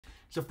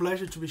It's a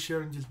pleasure to be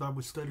sharing this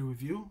Bible study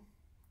with you.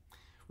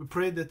 We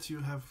pray that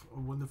you have a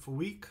wonderful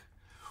week.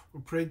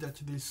 We pray that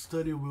this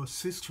study will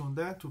assist you on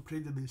that. We pray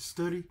that this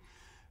study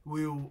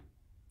will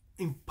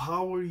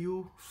empower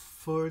you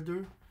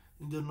further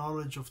in the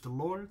knowledge of the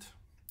Lord,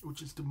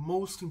 which is the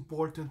most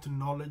important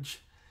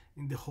knowledge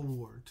in the whole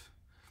world.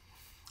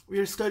 We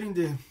are studying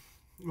the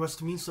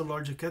Westminster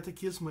Larger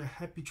Catechism. We're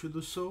happy to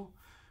do so.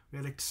 We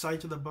are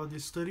excited about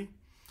this study.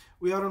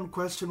 We are on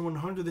question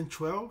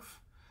 112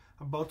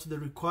 about the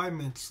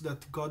requirements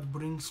that God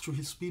brings to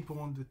his people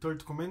on the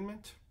third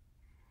commandment.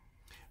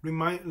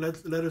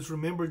 Let us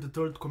remember the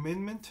third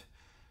commandment,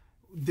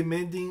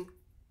 demanding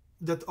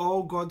that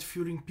all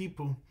God-fearing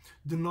people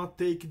do not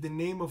take the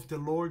name of the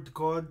Lord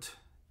God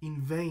in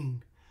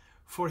vain,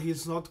 for he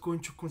is not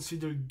going to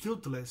consider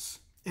guiltless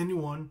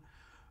anyone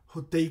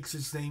who takes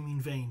his name in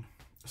vain.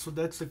 So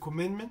that's the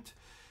commandment.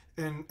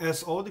 And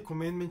as all the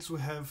commandments, we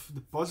have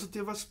the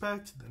positive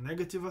aspect, the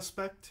negative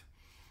aspect,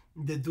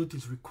 the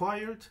duties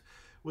required,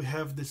 we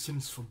have the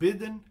sins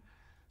forbidden.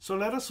 So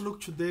let us look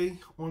today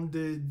on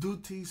the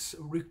duties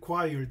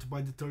required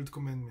by the third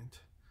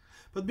commandment.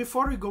 But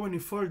before we go any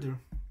further,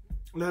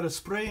 let us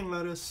pray and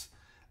let us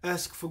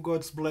ask for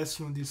God's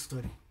blessing on this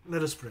study.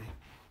 Let us pray.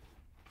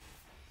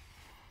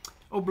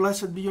 Oh,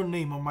 blessed be your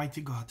name,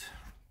 Almighty God.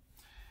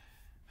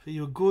 For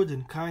you are good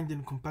and kind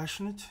and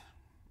compassionate.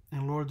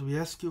 And Lord, we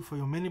ask you for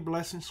your many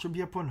blessings to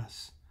be upon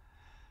us.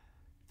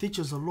 Teach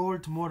us, O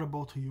Lord, more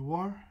about who you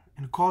are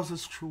and cause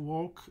us to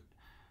walk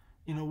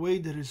in a way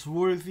that is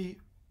worthy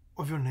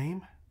of your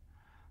name,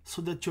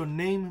 so that your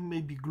name may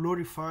be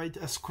glorified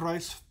as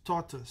Christ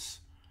taught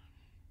us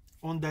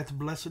on that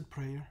blessed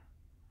prayer.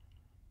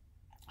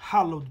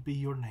 Hallowed be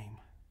your name.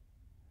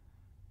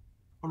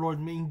 O Lord,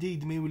 may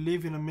we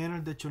live in a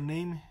manner that your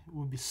name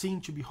will be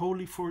seen to be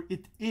holy, for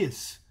it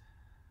is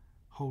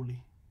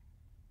holy.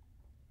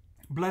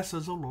 Bless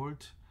us, O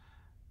Lord,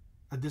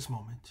 at this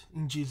moment.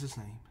 In Jesus'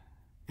 name,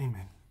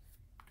 amen.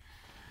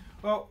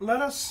 Well,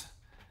 let us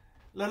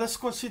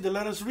consider,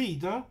 let us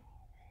read.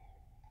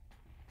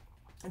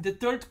 The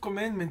third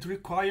commandment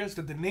requires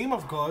that the name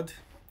of God,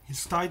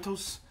 his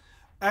titles,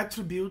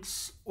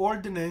 attributes,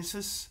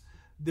 ordinances,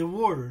 the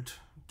word,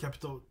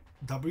 capital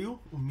W,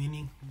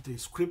 meaning the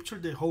scripture,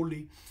 the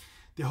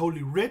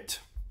holy writ,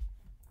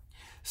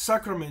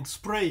 sacraments,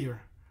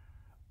 prayer,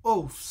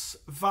 oaths,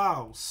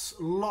 vows,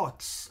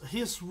 lots,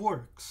 his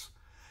works,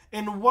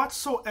 and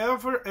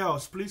whatsoever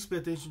else, please pay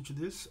attention to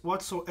this,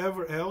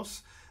 whatsoever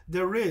else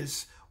there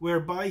is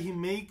whereby he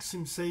makes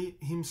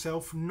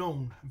himself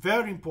known.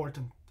 Very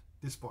important,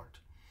 this part.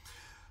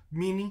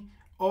 Meaning,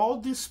 all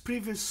these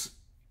previous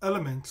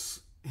elements,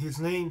 his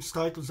names,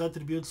 titles,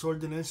 attributes,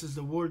 ordinances,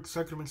 the word,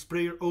 sacraments,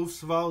 prayer,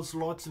 oaths, vows,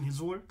 lots, and his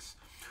works,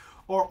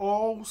 are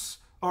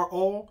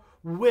all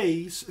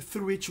ways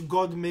through which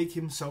God makes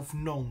himself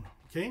known.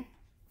 Okay?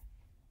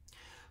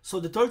 So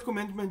the third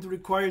commandment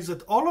requires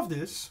that all of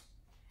this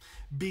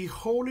be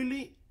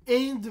holily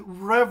and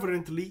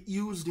reverently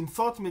used in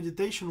thought,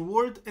 meditation,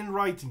 word, and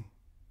writing.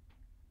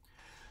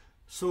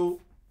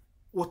 So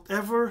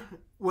whatever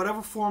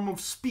form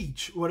of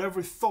speech,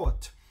 whatever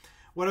thought,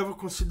 whatever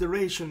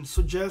consideration,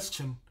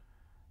 suggestion,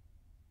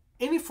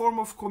 any form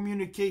of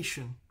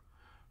communication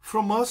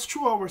from us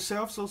to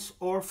ourselves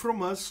or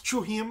from us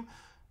to him,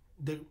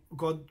 the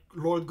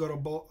Lord God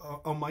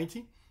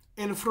Almighty,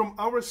 and from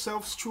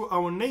ourselves to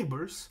our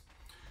neighbors,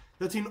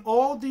 that in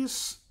all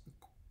these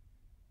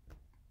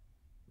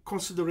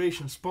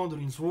considerations,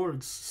 ponderings,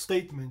 words,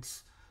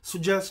 statements,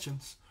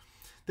 suggestions,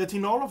 that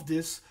in all of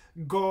this,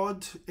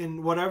 God,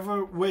 in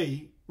whatever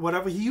way,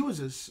 whatever he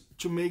uses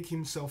to make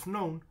himself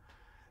known,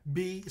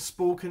 be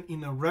spoken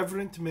in a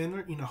reverent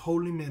manner, in a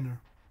holy manner.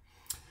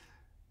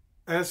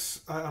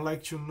 As I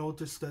like to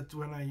notice that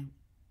when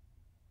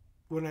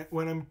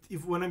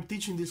I'm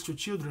teaching this to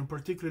children,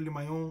 particularly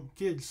my own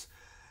kids,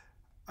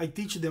 I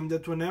teach them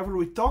that whenever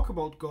we talk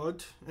about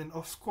God, and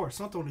of course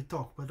not only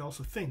talk but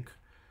also think,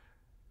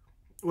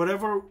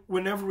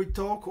 whenever we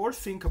talk or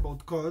think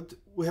about God,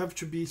 we have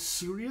to be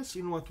serious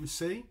in what we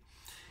say,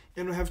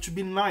 and we have to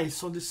be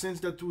nice in the sense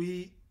that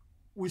we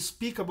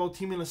speak about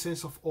him in a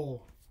sense of awe,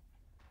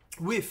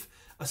 with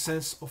a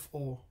sense of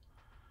awe.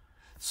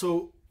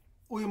 So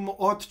we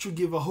ought to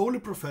give a holy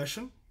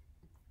profession,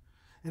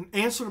 an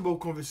answerable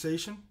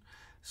conversation,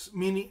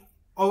 meaning,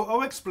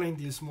 I'll explain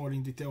this more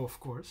in detail, of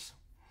course.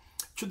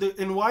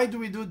 And why do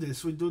we do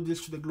this? We do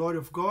this to the glory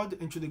of God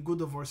and to the good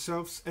of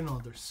ourselves and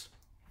others,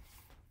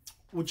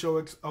 which I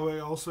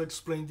will also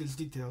explain these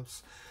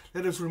details.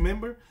 Let us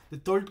remember, the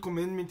third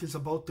commandment is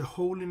about the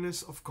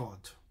holiness of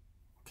God.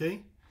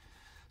 Okay?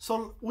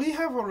 So we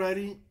have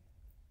already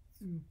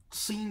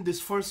seen this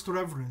first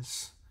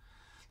reverence.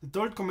 The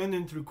third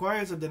commandment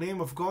requires that the name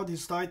of God,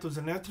 his titles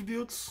and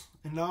attributes,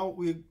 and now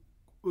we're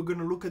going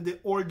to look at the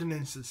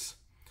ordinances.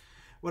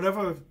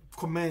 Whatever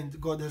command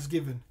God has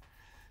given,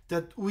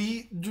 that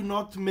we do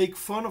not make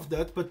fun of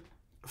that, but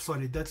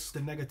sorry, that's the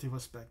negative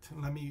aspect.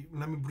 Let me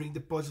bring the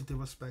positive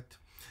aspect.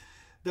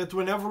 That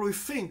whenever we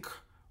think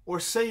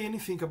or say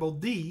anything about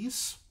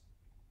these,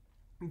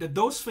 that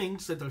those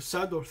things that are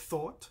said or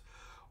thought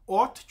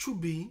ought to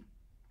be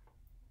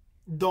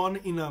done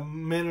in a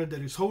manner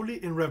that is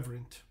holy and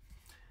reverent.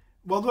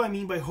 What do I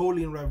mean by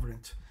holy and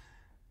reverent?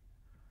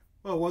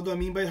 Well, what do I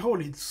mean by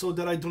holy? So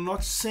that I do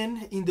not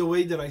sin in the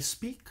way that I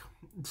speak,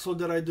 so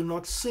that I do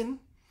not sin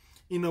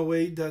in a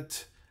way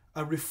that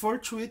I refer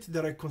to it,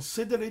 that I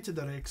consider it,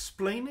 that I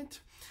explain it,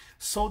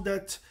 so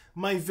that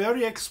my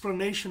very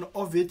explanation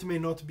of it may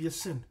not be a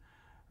sin.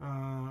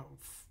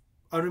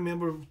 I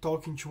remember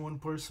talking to one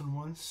person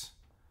once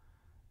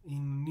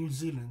in New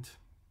Zealand,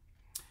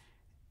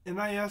 and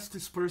I asked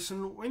this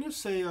person, when you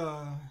say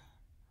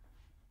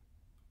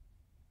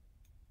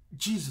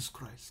Jesus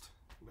Christ,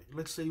 like,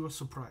 let's say you were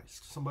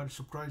surprised, somebody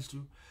surprised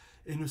you,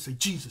 and you say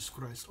Jesus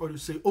Christ, or you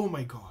say, oh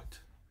my God.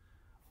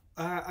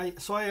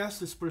 So I asked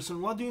this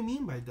person, what do you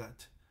mean by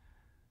that?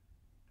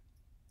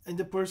 And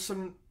the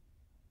person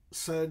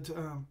said,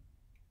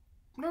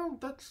 no,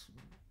 that's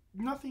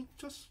nothing,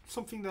 just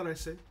something that I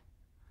say.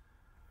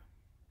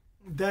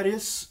 That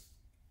is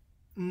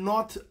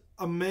not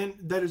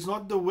that is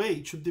not the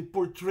way to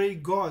portray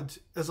God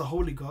as a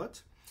holy God,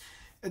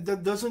 and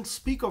that doesn't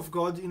speak of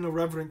God in a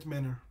reverent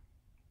manner,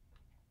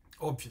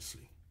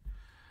 obviously.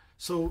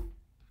 So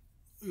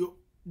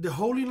the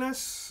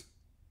holiness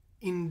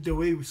in the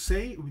way we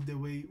say, with the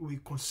way we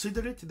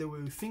consider it, the way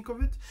we think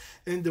of it,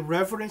 and the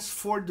reverence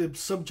for the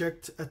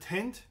subject at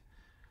hand.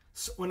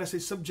 So when I say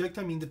subject,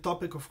 I mean the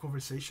topic of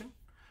conversation,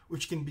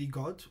 which can be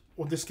God,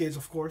 or in this case,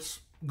 of course,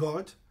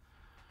 God,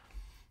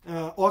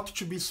 ought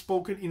to be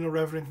spoken in a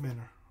reverent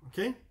manner.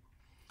 Okay?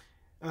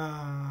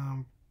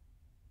 I'm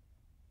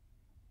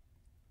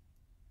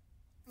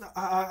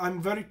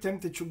very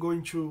tempted to go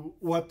into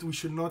what we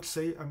should not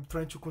say. I'm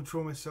trying to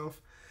control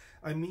myself.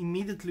 I'm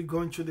immediately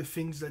going to the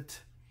things that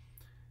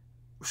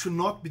should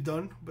not be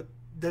done, but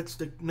that's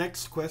the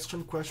next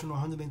question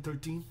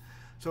 113.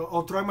 So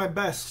I'll try my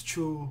best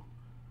to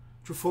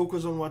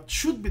focus on what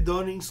should be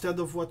done instead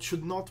of what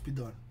should not be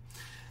done.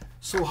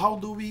 So how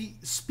do we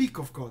speak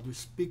of God? We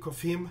speak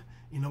of Him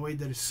in a way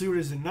that is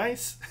serious and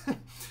nice,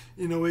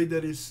 in a way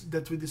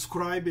that we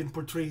describe and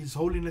portray His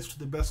holiness to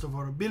the best of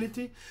our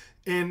ability,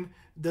 and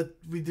that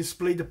we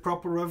display the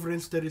proper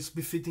reverence that is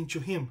befitting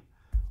to Him,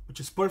 which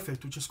is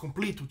perfect, which is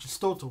complete, which is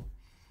total.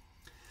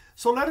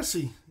 So let us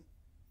see.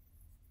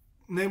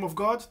 Name of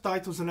God,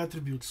 titles and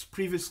attributes,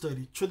 previous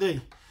study. Today,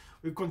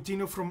 we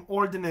continue from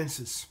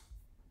ordinances.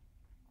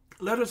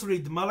 Let us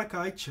read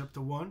Malachi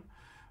chapter 1,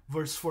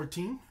 verse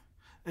 14,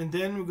 and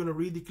then we're going to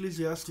read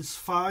Ecclesiastes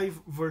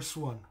 5, verse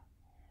 1.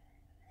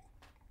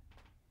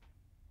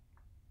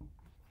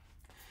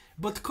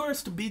 But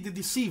cursed be the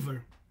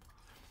deceiver,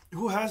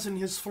 who has in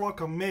his flock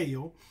a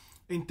male,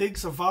 and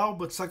takes a vow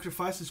but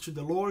sacrifices to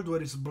the Lord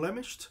what is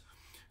blemished.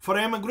 For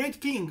I am a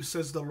great king,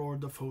 says the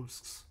Lord of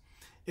hosts,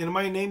 and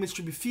my name is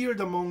to be feared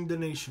among the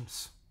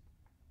nations.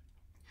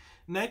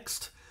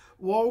 Next,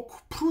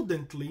 walk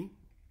prudently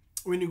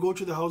when you go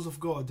to the house of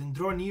God, and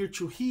draw near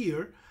to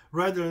hear,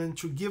 rather than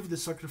to give the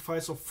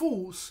sacrifice of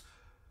fools,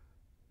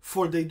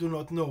 for they do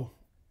not know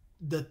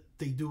that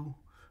they do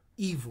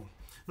evil.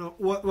 Now,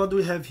 what do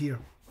we have here?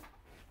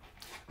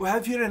 We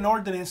have here an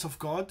ordinance of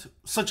God,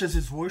 such as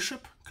His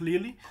worship,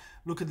 clearly.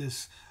 Look at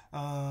this.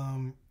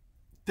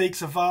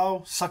 Takes a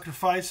vow,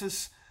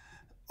 sacrifices.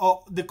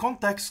 The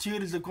context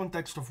here is the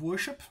context of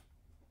worship,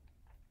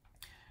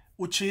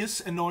 which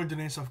is an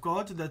ordinance of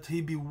God, that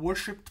He be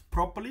worshipped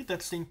properly.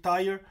 That's the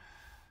entire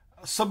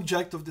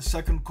subject of the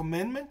second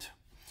commandment.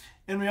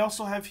 And we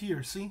also have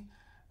here, see,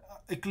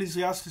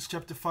 Ecclesiastes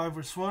chapter 5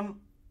 verse 1,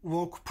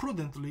 walk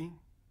prudently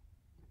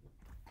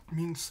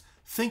means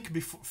think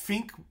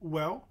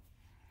well.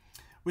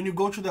 When you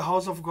go to the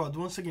house of God,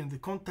 once again, the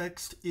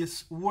context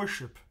is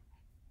worship.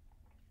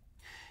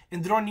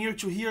 And draw near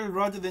to hear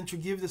rather than to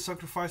give the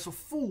sacrifice of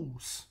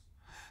fools.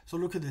 So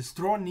look at this,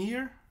 draw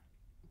near,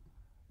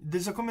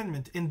 there's a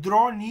commandment, and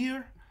draw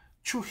near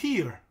to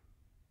hear.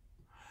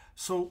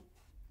 So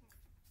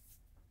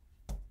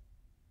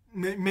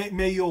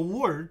may your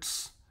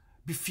words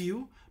be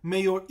few,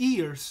 may your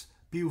ears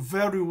be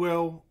very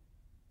well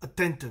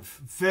attentive,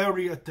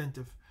 very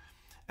attentive.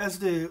 As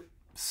the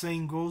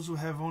saying goes, we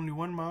have only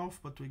one mouth,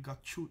 but we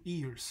got two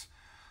ears.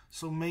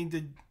 So may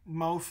the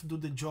mouth do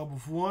the job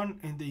of one,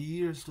 and the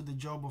ears do the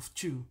job of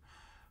two.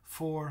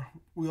 For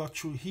we ought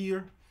to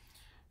hear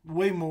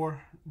way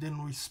more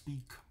than we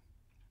speak.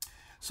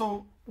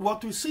 So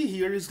what we see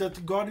here is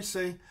that God is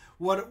saying,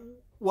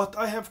 what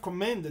I have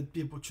commanded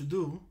people to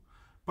do,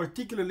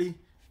 particularly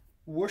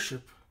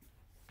worship,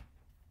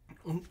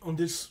 on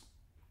this,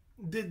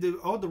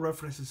 all the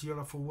references here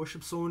are for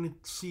worship. So when you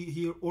see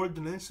here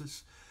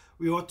ordinances,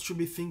 we ought to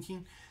be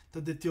thinking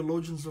that the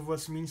theologians of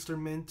Westminster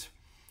meant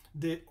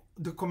the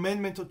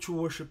commandment to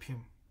worship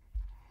Him,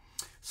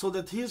 so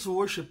that His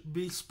worship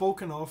be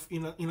spoken of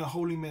in a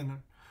holy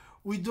manner.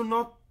 We do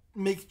not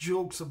make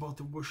jokes about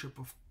the worship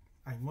of,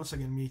 once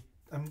again,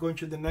 I'm going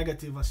to the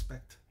negative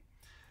aspect.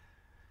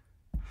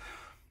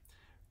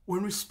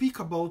 When we speak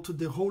about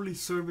the holy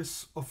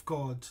service of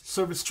God,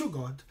 service to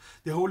God,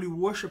 the holy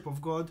worship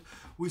of God,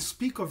 we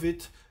speak of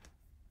it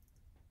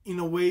in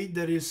a way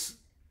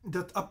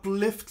that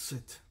uplifts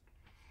it.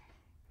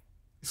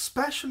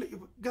 Especially,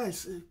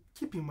 guys,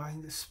 keep in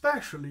mind,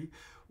 especially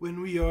when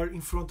we are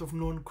in front of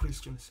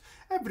non-Christians.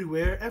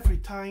 Everywhere, every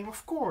time,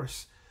 of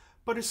course.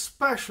 But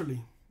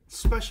especially,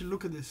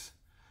 look at this.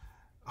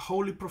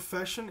 Holy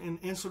profession and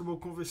answerable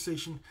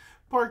conversation,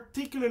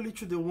 particularly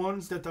to the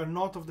ones that are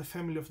not of the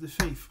family of the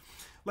faith.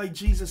 Like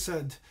Jesus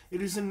said,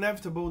 it is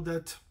inevitable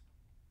that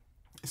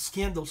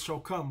scandals shall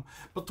come,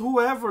 but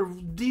whoever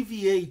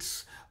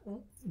deviates,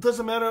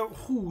 doesn't matter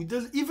who,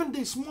 even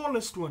the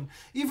smallest one,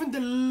 even the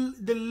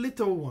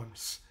little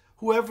ones,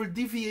 whoever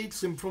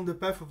deviates them from the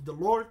path of the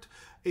Lord,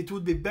 it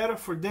would be better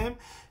for them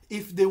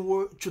if they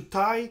were to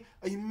tie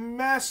a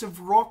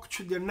massive rock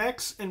to their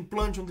necks and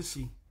plunge on the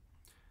sea.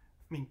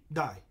 I mean,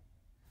 die.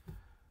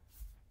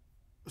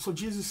 So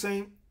Jesus is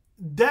saying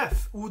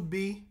death would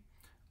be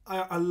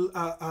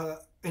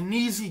an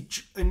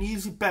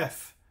easy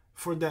path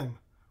for them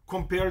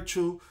compared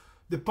to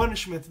the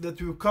punishment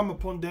that will come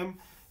upon them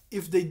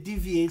if they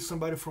deviate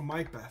somebody from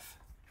my path.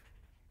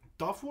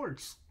 Tough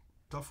words.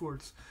 Tough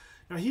words.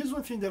 Now here's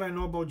one thing that I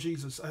know about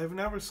Jesus. I have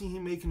never seen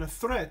him making a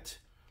threat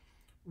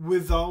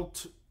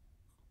without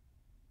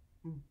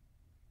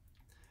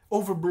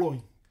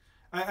overblowing.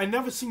 I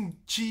never seen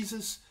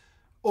Jesus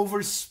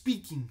over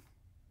speaking.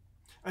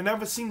 I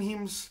never seen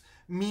him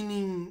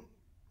meaning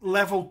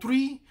level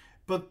 3,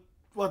 but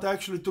what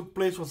actually took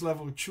place was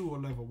level 2 or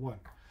level 1.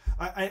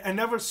 I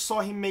never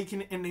saw him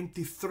making an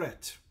empty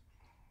threat.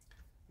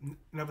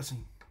 Never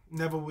seen.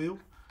 Never will.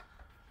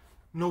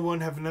 No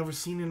one have never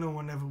seen and no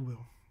one ever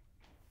will.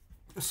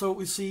 So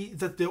we see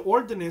that the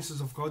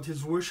ordinances of God,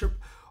 his worship,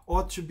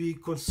 ought to be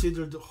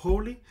considered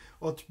holy,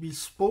 ought to be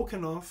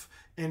spoken of,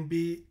 and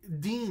be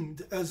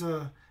deemed as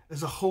a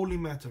holy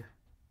matter.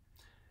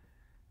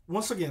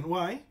 Once again,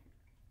 why?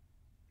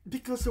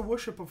 Because the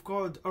worship of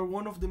God are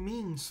one of the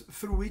means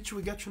through which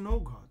we get to know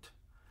God.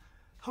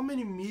 How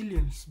many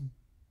millions,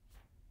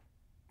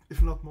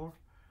 if not more,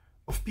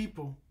 of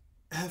people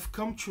have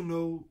come to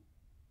know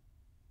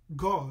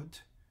God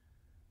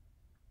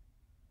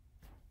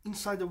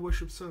inside the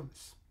worship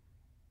service?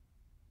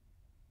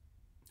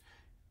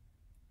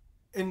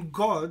 And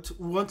God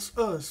wants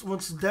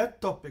that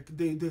topic,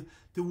 the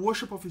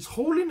worship of his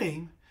holy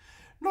name,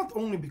 not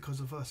only because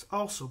of us,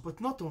 also,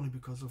 but not only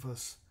because of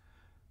us,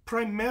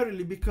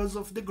 primarily because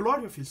of the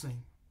glory of his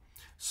name.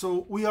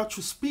 So we ought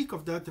to speak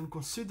of that and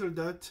consider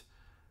that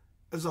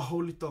as a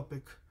holy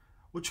topic,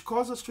 which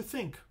causes us to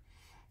think.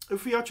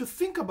 If we are to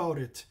think about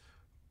it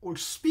or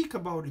speak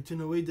about it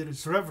in a way that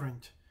is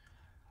reverent,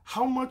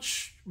 how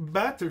much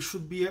better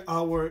should be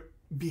our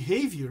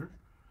behavior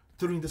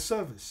during the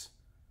service?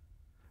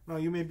 Now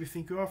you may be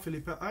thinking, oh,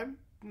 Felipe, I'm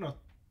not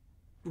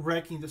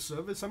wrecking the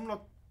service. I'm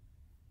not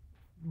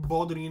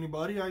bothering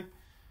anybody.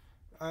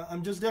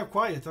 I'm just there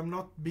quiet. I'm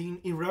not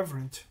being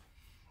irreverent.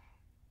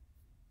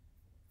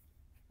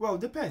 Well,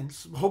 it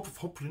depends.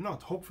 Hopefully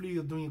not. Hopefully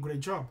you're doing a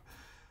great job.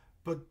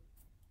 But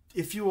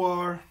if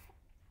you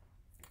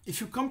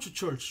come to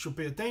church to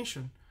pay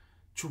attention,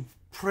 to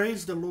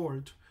praise the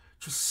Lord,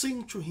 to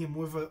sing to him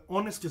with an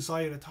honest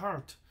desire at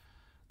heart,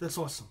 that's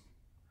awesome.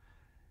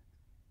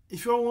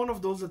 If you're one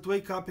of those that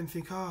wake up and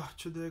think,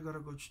 today I gotta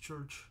go to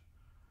church,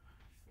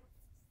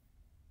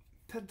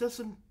 that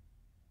doesn't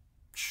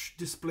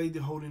display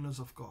the holiness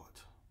of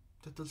God.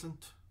 That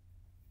doesn't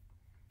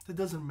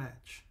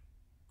match.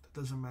 That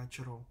doesn't match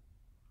at all.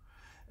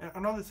 And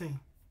another thing,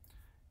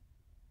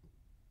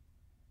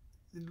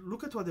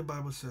 look at what the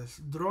Bible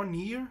says. Draw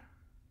near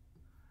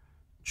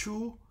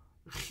to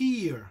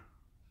hear.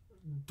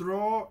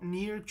 Draw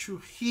near to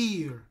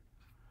hear,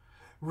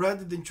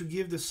 rather than to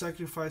give the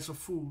sacrifice of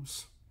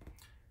fools.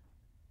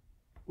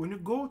 When you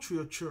go to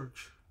your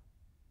church,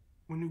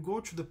 when you go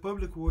to the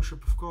public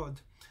worship of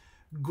God,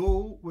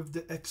 go with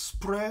the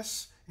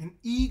express and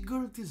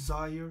eager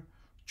desire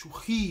to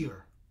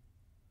hear.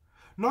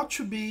 Not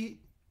to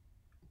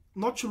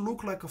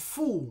look like a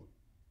fool.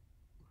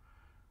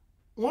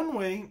 One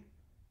way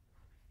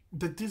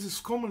that this is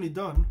commonly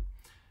done,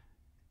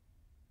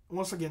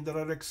 once again, there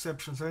are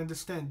exceptions. I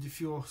understand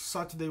if your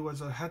Saturday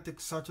was a hectic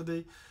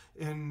Saturday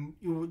and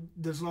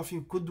there's nothing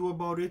you could do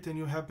about it and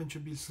you happen to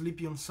be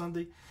sleepy on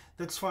Sunday,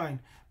 that's fine.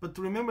 But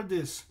remember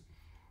this,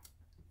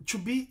 to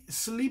be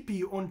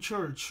sleepy on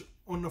church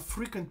on a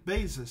frequent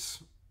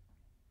basis,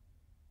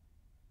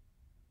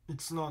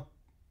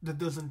 that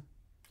doesn't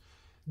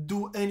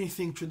do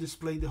anything to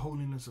display the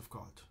holiness of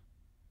God.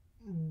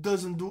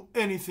 Doesn't do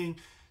anything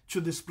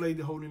to display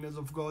the holiness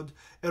of God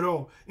at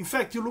all. In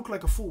fact, you look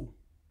like a fool.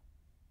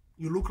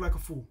 You look like a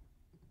fool,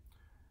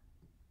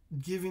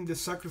 giving the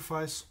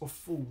sacrifice of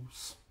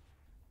fools.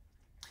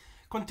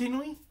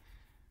 Continuing,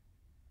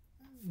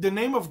 the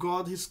name of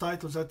God, his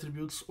titles,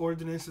 attributes,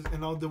 ordinances,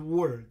 and now the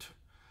Word,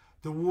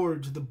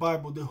 the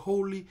Bible, the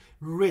Holy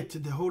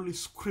Writ, the Holy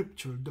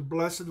Scripture, the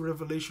blessed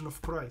revelation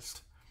of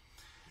Christ.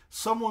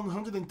 Psalm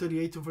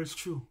 138 verse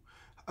 2.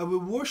 I will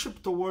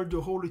worship toward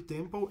your holy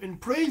temple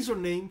and praise your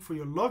name for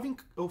your loving...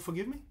 Oh,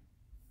 forgive me?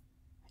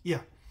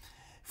 Yeah.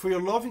 For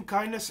your loving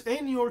kindness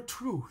and your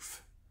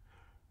truth.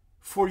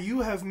 For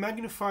you have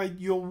magnified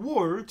your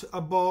word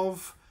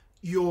above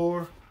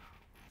your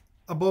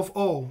above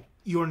all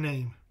your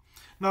name.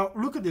 Now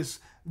look at this.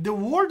 The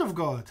word of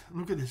God.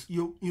 Look at this.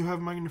 You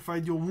have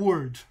magnified your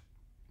word.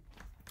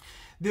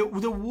 The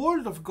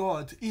word of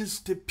God is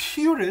the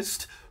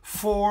purest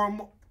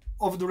form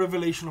of the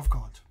revelation of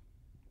God.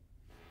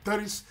 There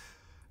is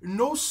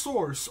no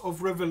source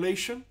of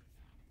revelation.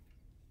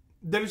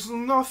 There is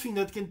nothing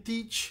that can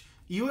teach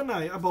you and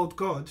I about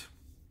God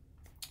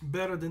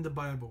better than the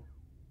Bible.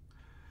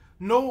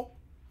 No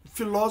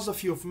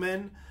philosophy of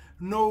man,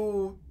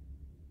 no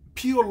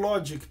pure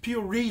logic,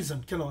 pure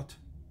reason cannot.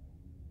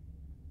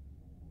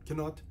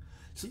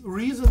 See,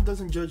 reason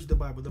doesn't judge the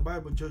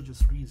Bible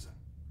judges reason.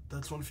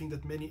 That's one thing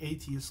that many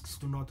atheists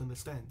do not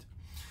understand,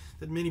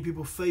 that many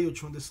people fail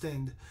to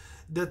understand,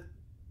 that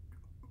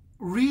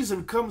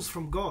reason comes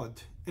from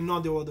God and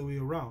not the other way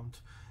around.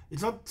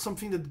 It's not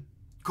something that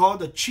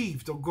God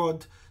achieved or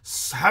God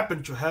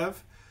happened to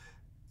have.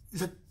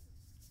 It's that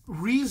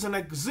reason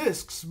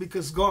exists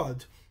because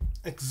God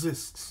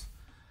exists.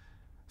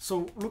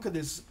 So look at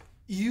this.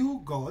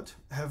 You, God,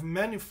 have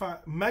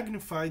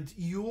magnified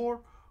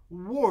your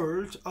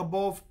word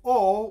above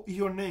all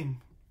your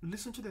name.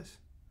 Listen to this.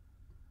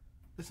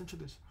 Listen to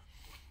this.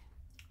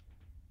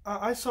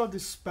 I saw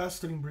this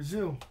pastor in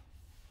Brazil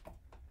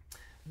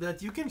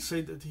that you can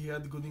say that he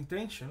had good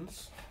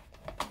intentions,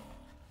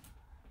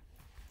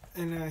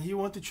 and he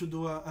wanted to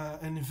do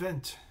an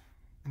event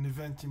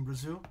in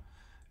Brazil,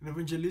 an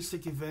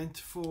evangelistic event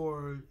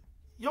for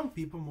young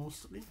people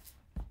mostly,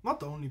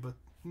 not only, but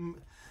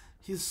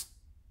his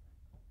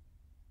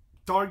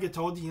target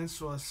audience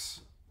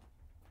was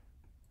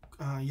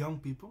young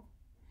people,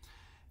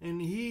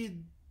 and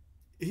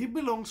he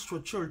belongs to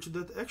a church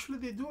that actually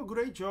they do a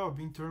great job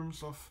in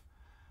terms of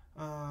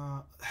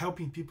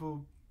helping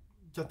people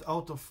get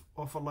out of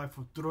a life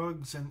of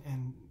drugs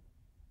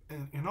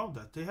and all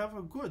that. They have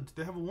a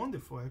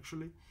wonderful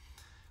actually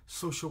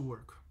social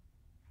work.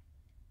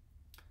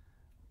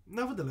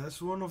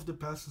 Nevertheless, one of the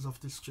pastors of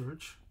this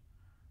church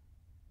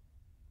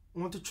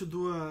wanted to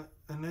do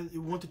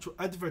wanted to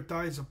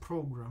advertise a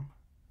program,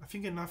 I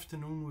think an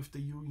afternoon with the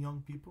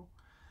young people,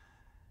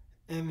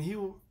 and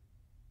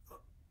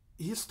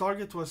his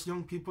target was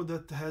young people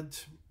that had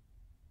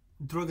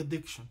drug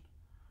addiction,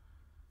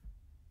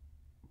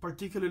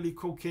 particularly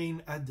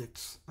cocaine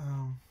addicts.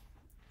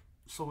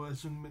 So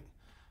as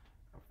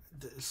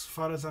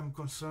far as I'm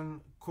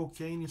concerned,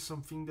 cocaine is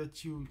something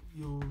that you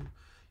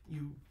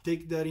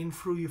take that in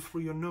through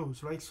your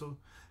nose, right? So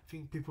I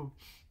think people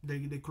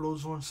they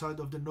close one side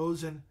of the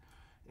nose and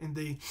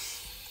they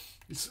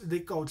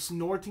call it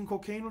snorting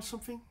cocaine or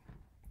something.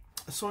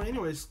 So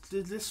anyways,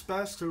 this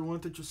pastor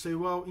wanted to say,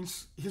 well,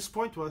 his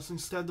point was,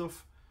 instead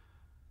of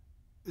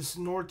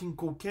snorting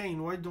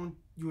cocaine, why don't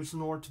you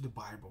snort the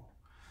Bible?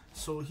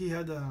 So he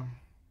had the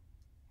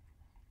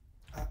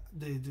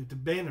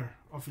banner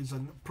of his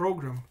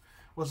program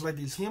was like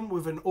this, him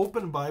with an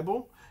open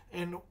Bible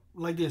and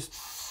like this,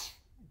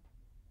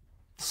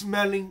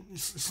 snorting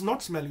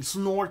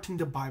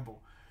the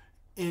Bible,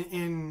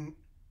 in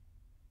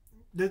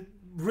that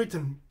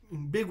written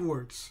in big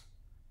words,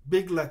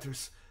 big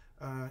letters,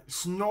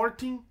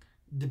 snorting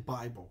the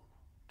Bible.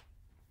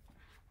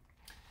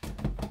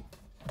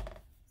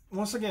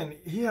 Once again,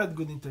 he had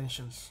good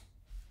intentions.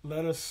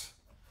 Let us,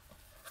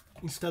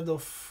 instead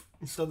of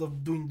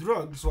doing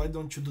drugs, why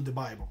don't you do the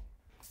Bible?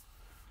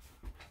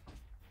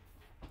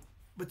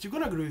 But you're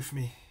gonna agree with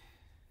me,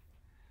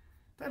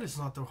 that is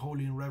not a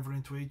holy and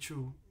reverent way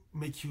to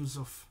make use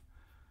of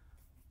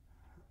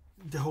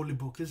the holy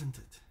book, isn't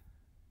it?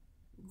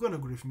 You're gonna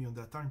agree with me on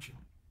that, aren't you?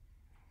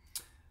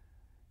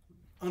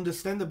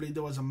 Understandably,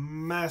 there was a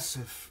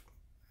massive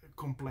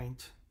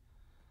complaint.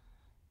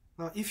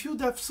 Now, if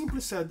you'd have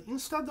simply said,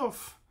 instead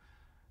of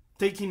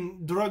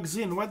taking drugs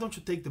in, why don't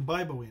you take the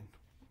Bible in?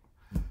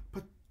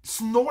 But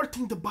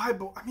snorting the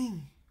Bible, I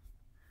mean,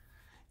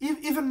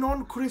 even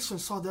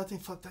non-Christians saw that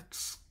and thought,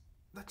 that's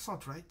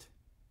not right.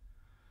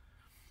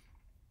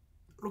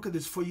 Look at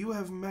this. For you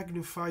have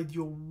magnified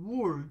your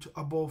word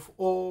above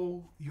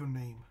all your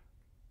name.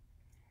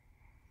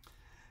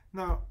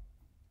 Now,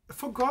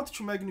 for God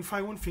to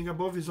magnify one thing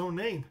above his own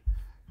name,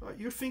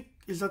 you think,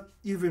 is that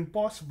even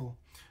possible?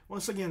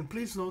 Once again,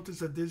 please notice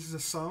that this is a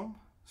psalm.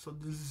 So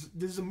this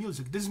is a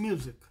music. This is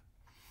music.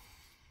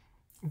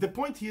 The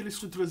point here is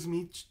to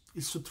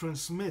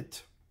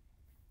transmit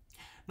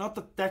not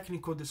a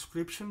technical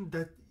description.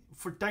 That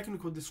for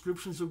technical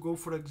descriptions you go,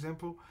 for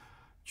example,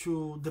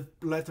 to the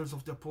letters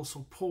of the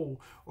Apostle Paul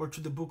or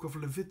to the book of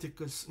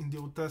Leviticus in the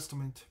Old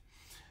Testament.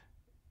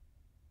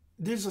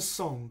 This is a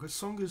song. A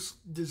song is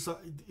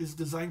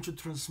designed to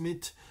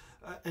transmit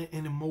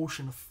an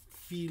emotion, a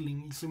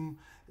feeling.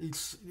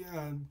 It's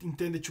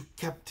intended to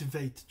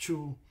captivate,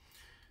 to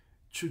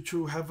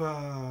have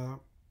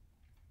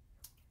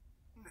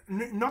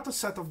not a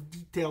set of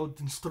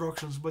detailed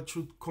instructions, but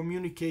to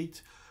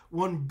communicate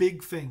one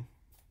big thing.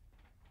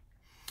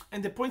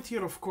 And the point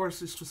here, of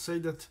course, is to say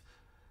that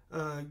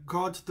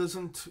God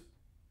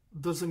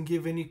doesn't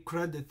give any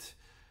credit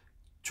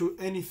to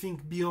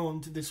anything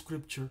beyond the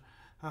Scripture.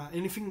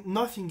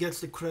 Nothing gets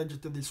the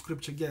credit that the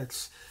Scripture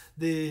gets.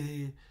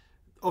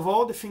 of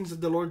all the things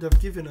that the Lord have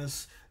given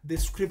us, the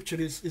scripture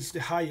is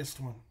the highest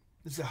one.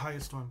 It's the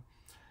highest one.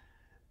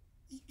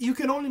 You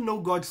can only know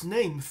God's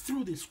name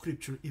through the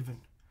scripture even.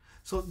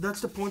 So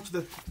that's the point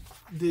that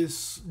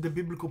the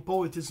biblical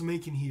poet is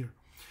making here.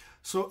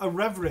 So a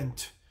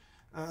reverent,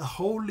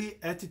 holy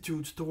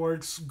attitude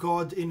towards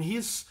God in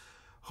his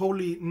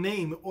holy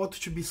name ought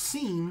to be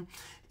seen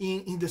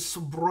in the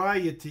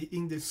sobriety,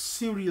 in the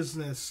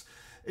seriousness,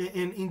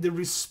 and in the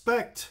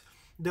respect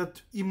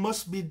that it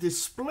must be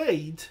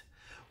displayed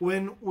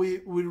when we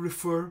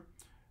refer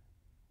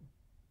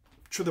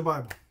to the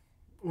Bible.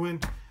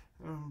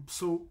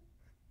 So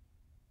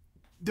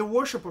the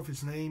worship of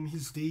his name,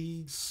 his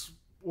deeds,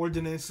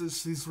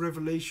 ordinances, his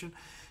revelation,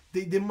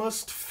 they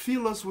must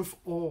fill us with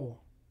awe.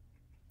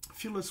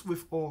 Fill us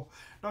with awe.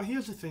 Now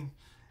here's the thing.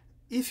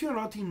 If you're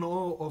not in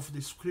awe of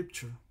the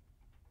scripture,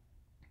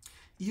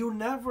 you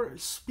never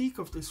speak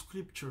of the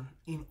scripture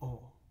in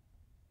awe.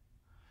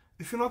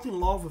 If you're not in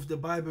love with the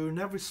Bible, you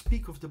never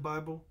speak of the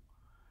Bible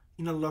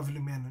in a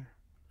lovely manner.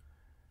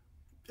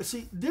 You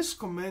see, this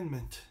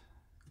commandment,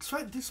 it's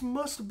right, this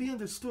must be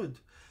understood.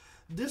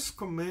 This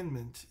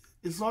commandment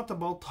is not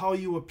about how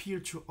you appear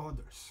to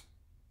others.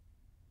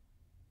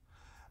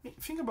 I mean,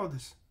 think about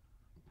this.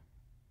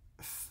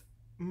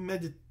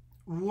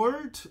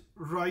 Word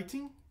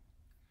writing,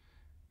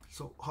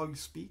 so how you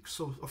speak,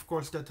 so of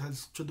course that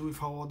has to do with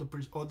how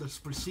others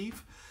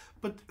perceive,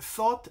 but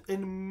thought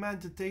and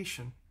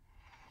meditation.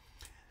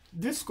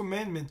 This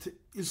commandment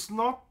is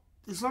not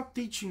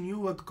teaching you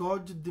what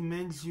God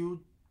demands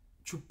you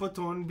to put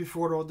on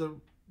before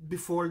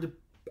the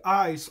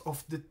eyes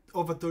of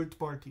a third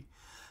party.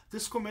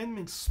 This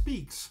commandment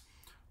speaks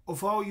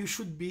of how you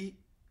should be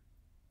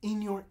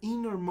in your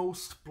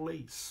innermost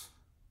place.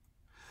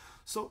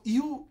 So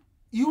you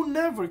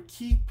never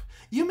keep.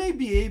 You may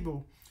be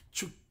able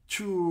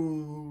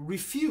to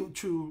refute,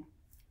 to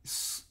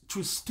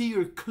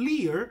steer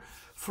clear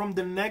from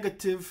the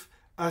negative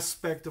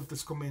aspect of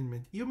this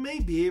commandment. You may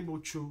be able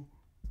to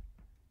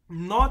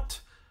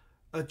not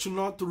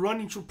run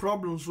into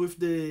problems with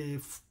the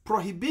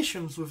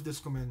prohibitions with this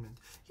commandment.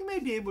 You may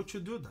be able to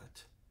do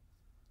that.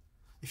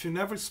 If you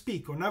never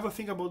speak or never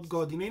think about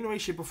God in any way,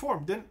 shape, or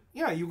form, then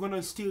yeah, you're going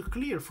to steer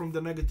clear from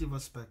the negative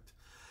aspect.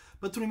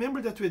 But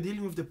remember that we're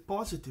dealing with the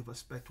positive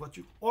aspect, what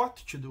you ought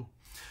to do.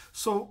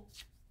 So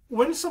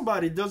when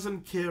somebody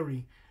doesn't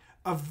carry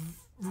a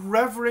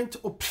reverent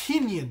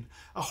opinion,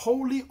 a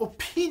holy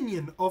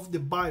opinion of the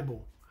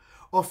Bible,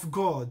 of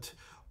God,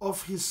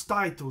 of his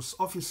titles,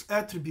 of his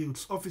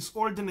attributes, of his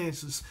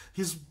ordinances,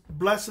 his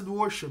blessed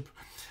worship,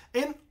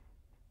 and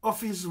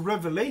of his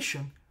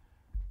revelation,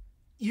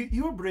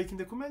 you're breaking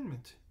the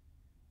commandment.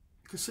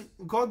 Because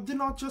God did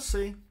not just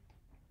say,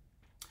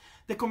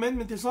 the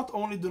commandment is not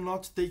only do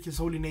not take his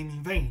holy name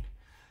in vain,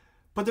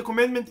 but the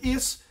commandment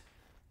is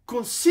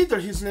consider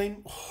his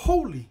name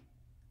holy,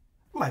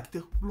 like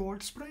the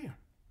Lord's Prayer.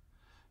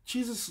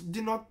 Here's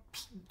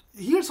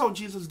how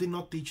Jesus did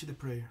not teach the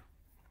prayer.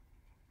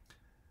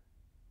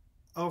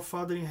 Our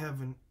Father in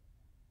heaven,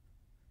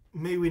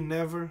 may we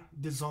never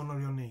dishonor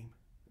your name.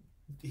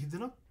 He did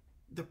not.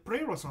 The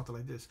prayer was not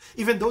like this.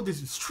 Even though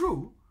this is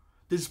true,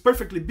 this is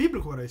perfectly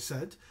biblical what I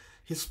said,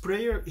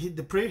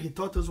 the prayer he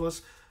taught us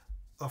was,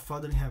 Our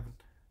Father in heaven,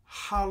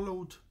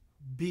 hallowed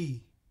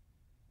be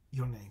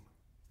your name.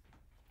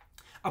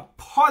 A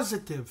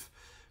positive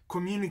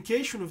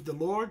communication with the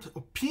Lord,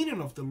 opinion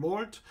of the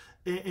Lord,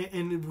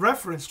 and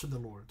reference to the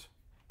Lord.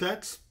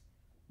 That's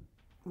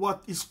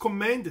what is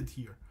commanded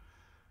here.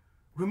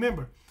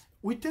 Remember,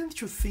 we tend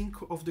to think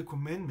of the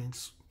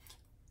commandments.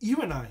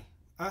 You and I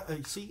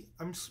see.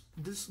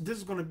 This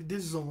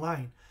is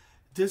online.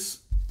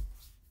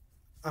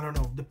 I don't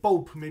know. The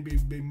Pope maybe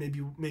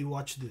may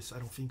watch this. I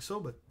don't think so,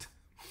 but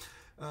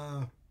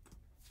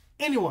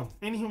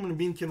any human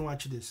being can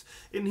watch this.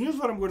 And here's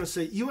what I'm going to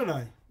say. You and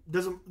I,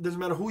 doesn't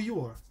matter who you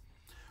are,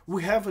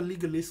 we have a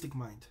legalistic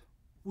mind.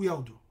 We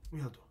all do.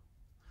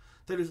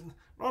 There is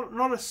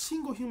not a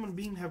single human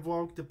being have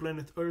walked the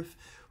planet Earth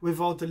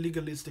without a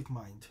legalistic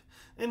mind.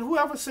 And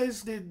whoever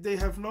says they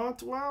have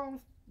not,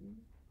 well,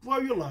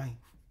 you're lying.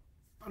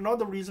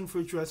 Another reason for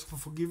you to ask for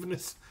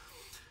forgiveness.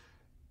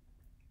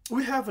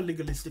 We have a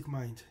legalistic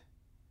mind.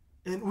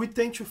 And we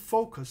tend to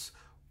focus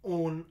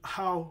on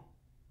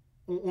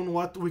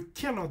what we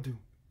cannot do.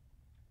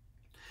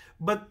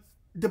 But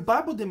the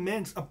Bible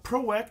demands a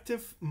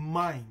proactive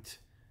mind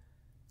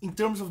in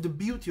terms of the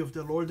beauty of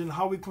the Lord and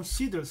how we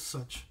consider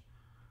such.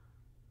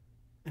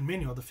 And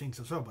many other things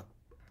as well, but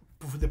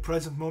for the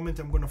present moment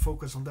I'm going to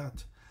focus on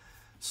that.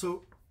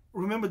 So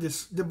remember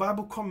this, the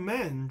Bible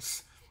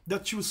commands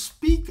that you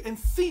speak and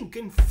think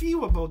and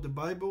feel about the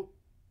Bible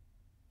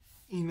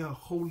in a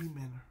holy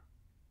manner.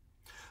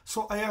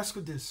 So I ask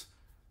you this,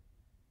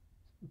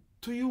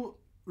 do you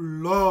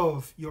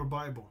love your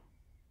Bible?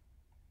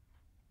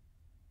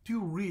 Do you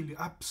really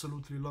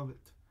absolutely love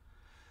it?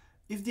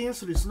 If the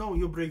answer is no,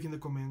 you're breaking the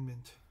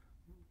commandment.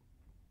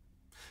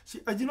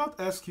 See, I did not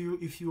ask you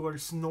if you are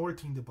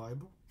snorting the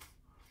Bible.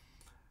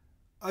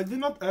 I did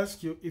not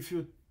ask you if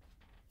you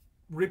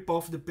rip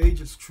off the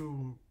pages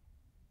to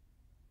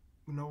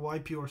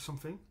wipe you or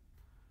something?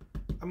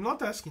 I'm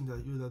not asking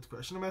you that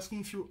question. I'm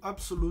asking if you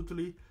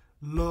absolutely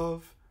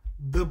love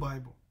the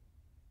Bible.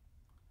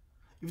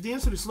 If the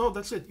answer is no,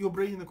 that's it. You're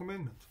breaking the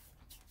commandment.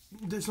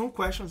 There's no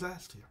questions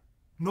asked here.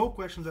 No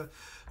questions asked.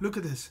 Look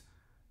at this.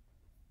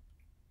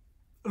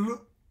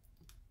 Look.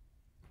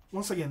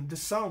 Once again, the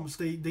Psalms,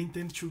 they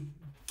intend to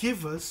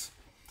give us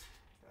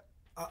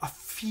a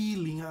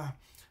feeling, a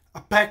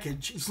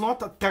package. It's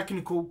not a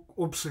technical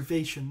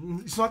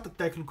observation. It's not a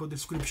technical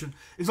description.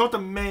 It's not a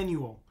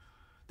manual.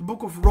 The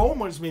book of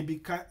Romans may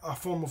be a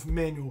form of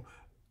manual.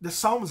 The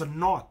Psalms are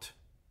not.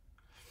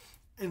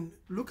 And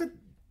look at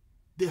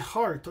the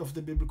heart of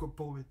the biblical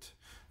poet.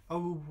 I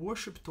will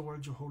worship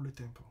towards your holy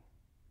temple.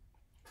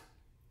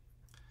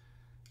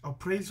 I'll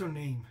praise your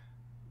name.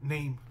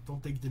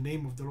 Don't take the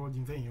name of the Lord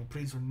in vain. I'll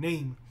praise your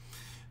name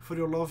for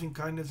your loving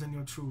kindness and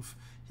your truth.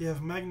 You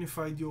have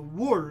magnified your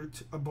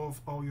word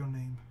above all your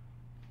name.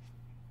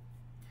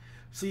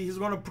 See, he's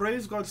going to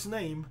praise God's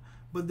name,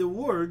 but the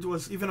word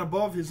was even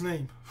above his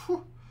name.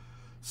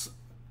 So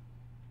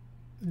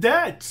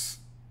that's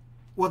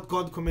what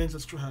God commands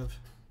us to have.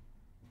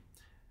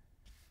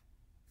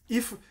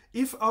 If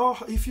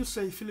you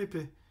say,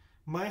 Felipe,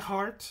 my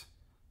heart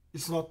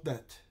is not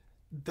that.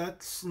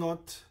 That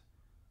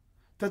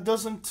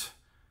doesn't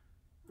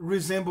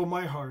resemble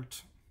my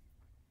heart.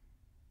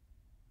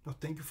 Now,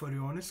 thank you for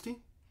your honesty.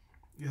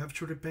 You have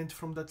to repent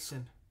from that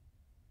sin.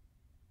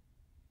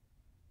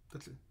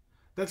 That's it.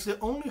 That's the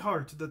only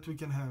heart that we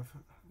can have.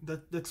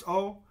 That's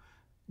all.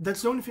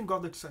 That's the only thing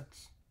God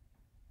accepts.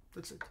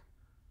 That's it.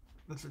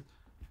 That's it.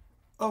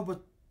 Oh,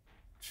 but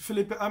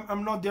Felipe,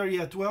 I'm not there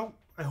yet. Well,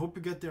 I hope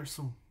you get there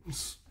soon.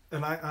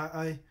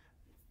 And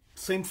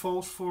same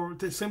goes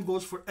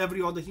for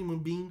every other human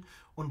being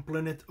on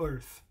planet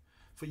Earth.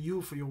 For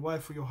you, for your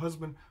wife, for your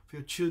husband, for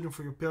your children,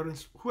 for your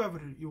parents,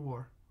 whoever you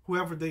are,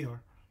 whoever they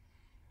are.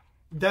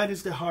 That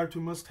is the heart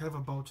we must have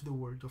about the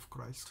word of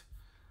Christ.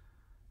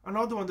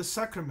 Another one, the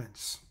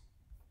sacraments.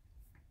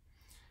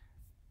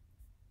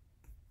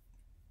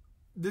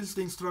 This is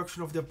the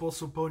instruction of the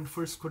Apostle Paul in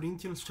 1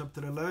 Corinthians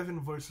chapter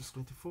 11, verses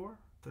 24,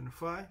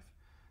 25,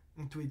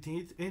 and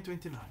 28 and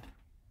 29.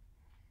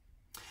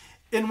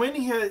 And when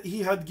he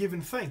had given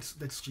thanks,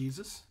 that's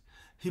Jesus,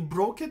 he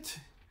broke it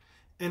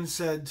and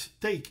said,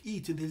 take,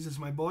 eat, this is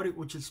my body,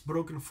 which is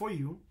broken for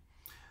you.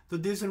 Do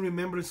this in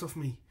remembrance of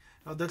me.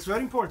 Now that's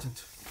very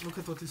important. Look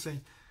at what he's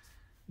saying.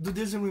 Do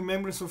this in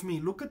remembrance of me.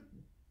 Look at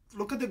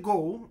the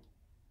goal,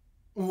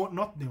 or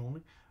not the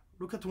only.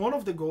 Look at one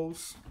of the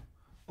goals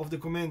of the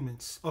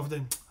commandments, of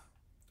the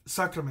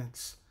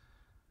sacraments.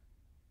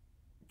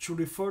 To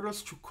refer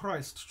us to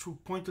Christ, to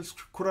point us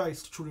to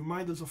Christ, to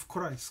remind us of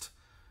Christ.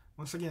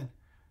 Once again,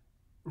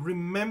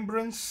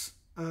 remembrance,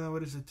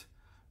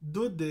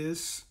 do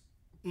this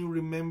in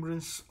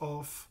remembrance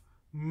of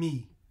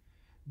me.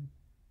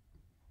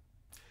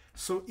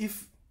 So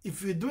if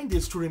we're doing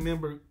this to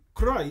remember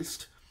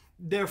Christ,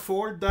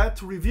 therefore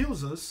that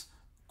reveals us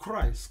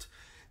Christ.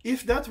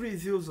 If that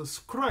reveals us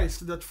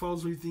Christ, that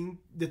falls within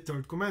the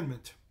third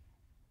commandment.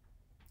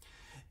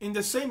 In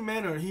the same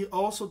manner, he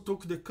also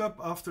took the cup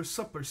after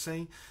supper,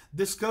 saying,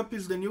 this cup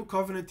is the new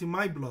covenant in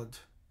my blood.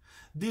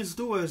 This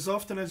do as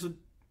often as you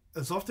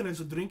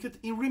drink it,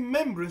 in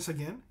remembrance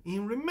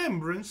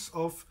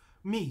of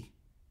me.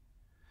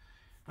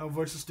 Now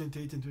verses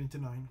 28 and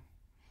 29.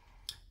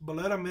 But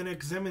let a man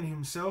examine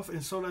himself,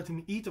 and so let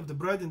him eat of the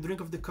bread and drink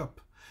of the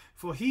cup.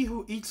 For he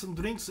who eats and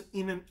drinks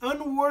in an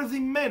unworthy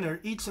manner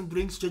eats and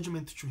drinks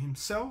judgment to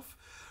himself,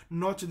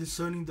 not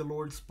discerning the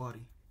Lord's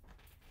body.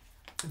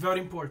 Very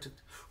important.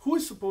 Who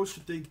is supposed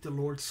to take the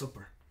Lord's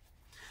Supper?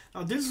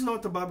 Now this is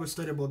not a Bible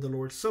study about the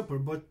Lord's Supper,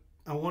 but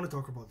I want to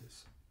talk about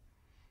this.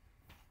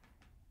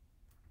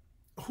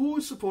 Who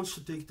is supposed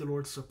to take the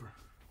Lord's Supper?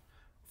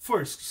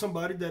 First,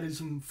 somebody that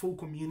is in full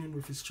communion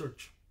with his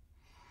church.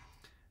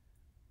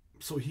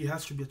 So he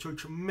has to be a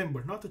church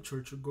member, not a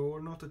church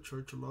goer, not a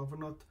church lover,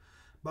 not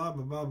blah,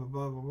 blah, blah, blah,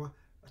 blah, blah, blah.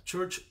 A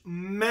church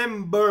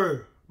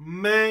member.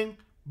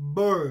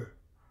 Member.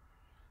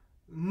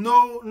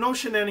 No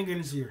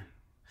shenanigans here.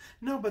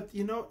 No, but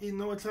you know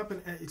what's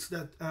happened? It's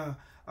that,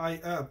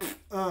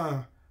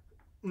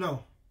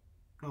 no.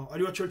 Are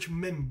you a church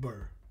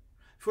member?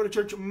 If you're a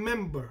church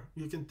member,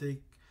 you can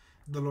take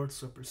the Lord's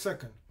Supper.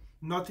 Second,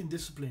 not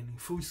indisciplining,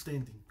 full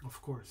standing,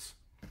 of course.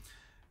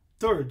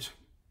 Third,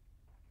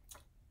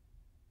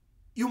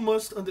 you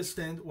must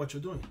understand what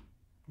you're doing.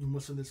 You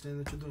must understand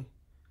what you're doing.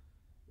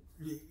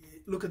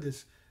 Look at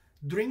this.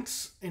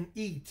 Drinks and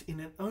eat in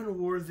an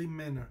unworthy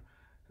manner.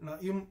 Now,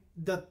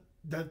 that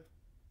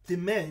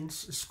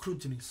demands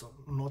scrutiny, so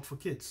not for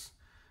kids.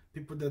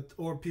 People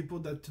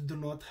that do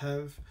not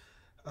have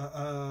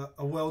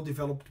a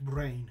well-developed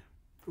brain,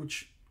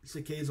 which is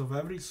the case of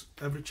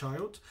every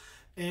child,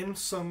 and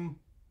some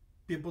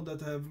people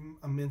that have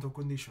mental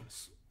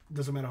conditions.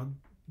 Doesn't matter.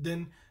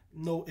 Then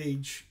no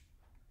age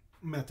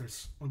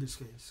matters on this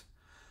case.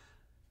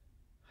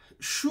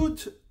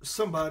 Should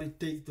somebody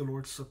take the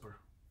Lord's Supper?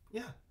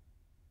 Yeah.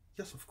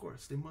 Yes, of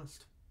course, they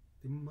must.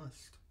 They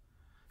must.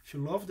 If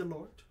you love the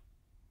Lord,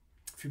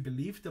 if you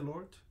believe the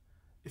Lord,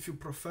 if you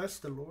profess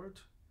the Lord,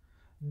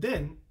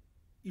 then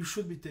you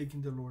should be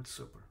taking the Lord's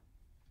Supper.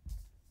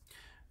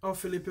 Oh,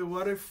 Felipe,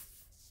 what if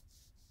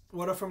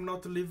I'm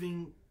not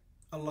living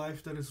a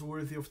life that is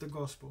worthy of the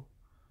gospel?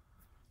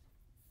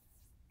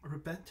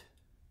 Repent.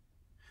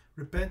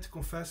 Repent,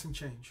 confess, and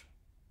change.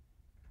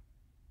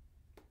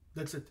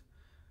 That's it.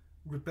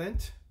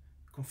 Repent,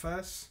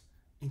 confess,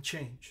 and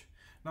change.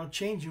 Now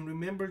changing,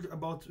 remember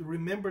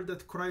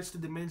that Christ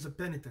demands a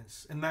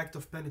penitence, an act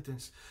of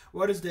penitence.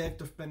 What is the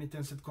act of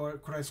penitence that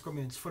Christ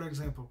commands? For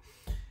example,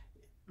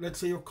 let's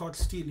say you're caught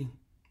stealing.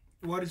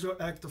 What is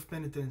your act of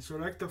penitence?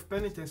 Your act of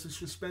penitence is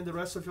to spend the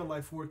rest of your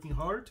life working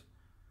hard,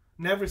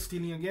 never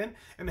stealing again,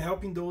 and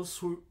helping those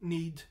who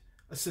need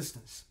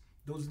assistance.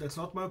 That's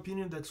not my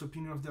opinion, that's the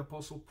opinion of the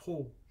Apostle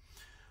Paul.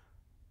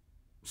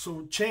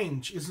 So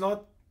change is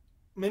not,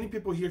 many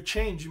people hear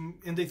change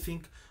and they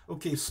think,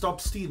 okay,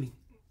 stop stealing.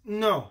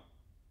 No.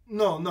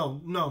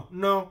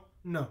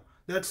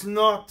 That's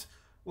not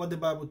what the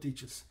Bible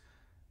teaches.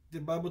 The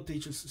Bible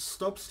teaches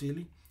stop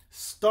stealing,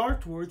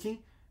 start working,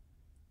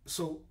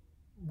 so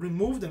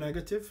remove the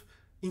negative,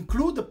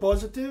 include the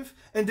positive,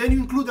 and then you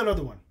include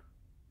another one.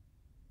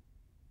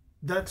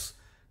 That's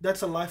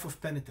a life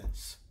of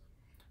penitence.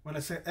 When I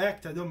say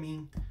act, I don't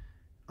mean,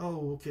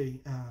 oh,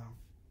 okay,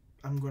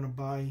 I'm going to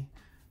buy,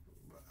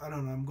 I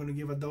don't know, I'm going to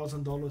give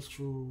 $1,000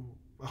 to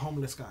a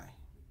homeless guy,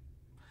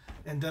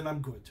 and then I'm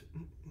good.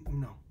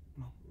 No,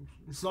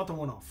 it's not a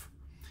one-off.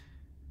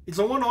 It's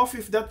a one-off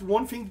if that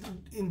one thing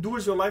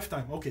endures your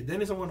lifetime. Okay,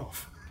 then it's a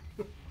one-off.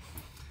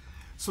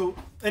 So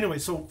anyway,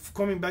 so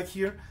coming back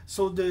here,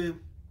 so the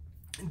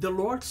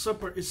Lord's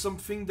Supper is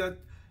something that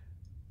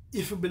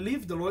if you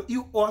believe the Lord,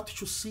 you ought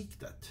to seek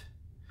that.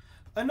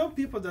 I know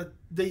people that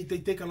they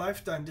take a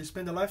lifetime, they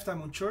spend a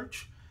lifetime on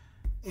church,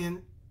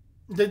 and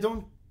they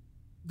don't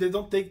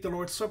take the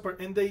Lord's Supper,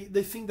 and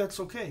they think that's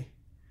okay.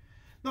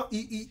 No,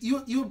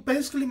 you're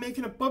basically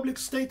making a public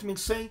statement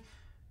saying,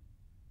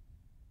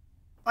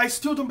 I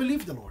still don't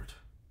believe the Lord.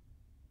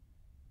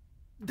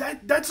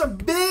 That's a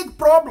big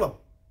problem.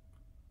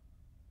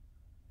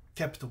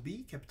 Capital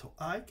B, capital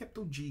I,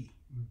 capital G.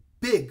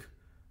 Big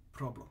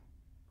problem.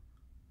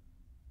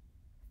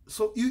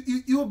 So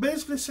you're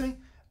basically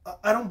saying,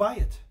 I don't buy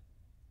it.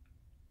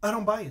 I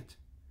don't buy it.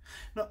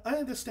 Now, I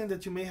understand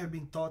that you may have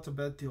been taught a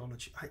bad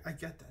theology. I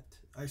get that.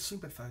 I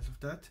sympathize with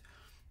that.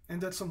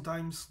 And that's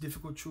sometimes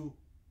difficult to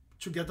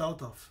get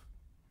out of.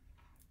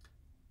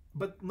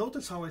 But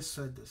notice how I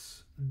said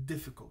this.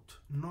 Difficult,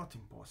 not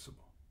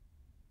impossible.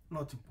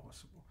 Not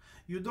impossible.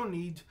 You don't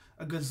need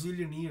a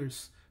gazillion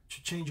years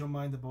to change your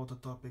mind about a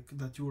topic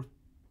that you were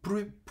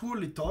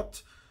poorly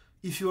taught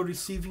if you're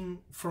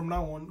receiving from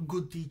now on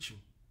good teaching.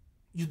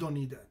 You don't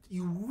need that.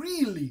 You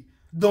really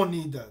don't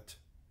need that.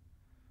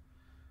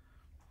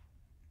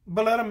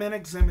 But let a man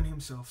examine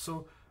himself.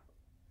 So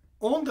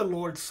on the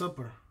Lord's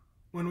Supper,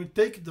 when we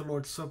take the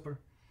Lord's Supper,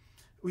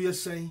 we are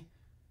saying,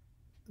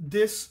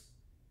 this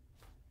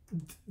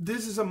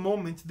is a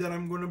moment that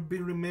I'm going to be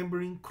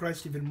remembering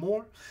Christ even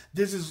more.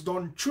 This is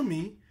done to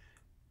me,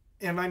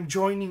 and I'm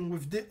joining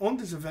with on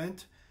this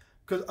event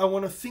because I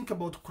want to think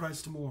about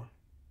Christ more.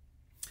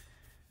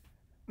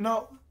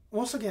 Now,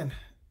 once again,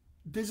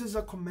 this is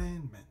a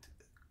commandment.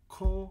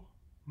 Commandment.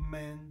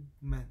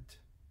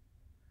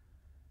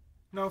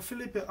 Now,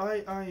 Felipe,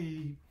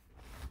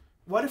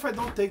 what if I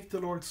don't take the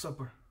Lord's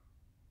Supper?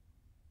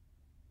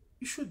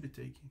 You should be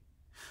taking.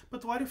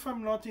 But what if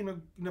I'm not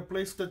in a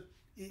place that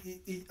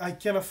I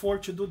can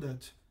afford to do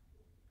that?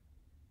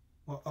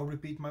 Well, I'll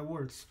repeat my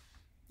words.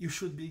 You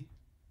should be.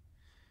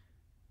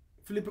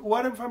 Felipe,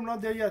 what if I'm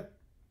not there yet?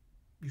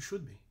 You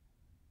should be.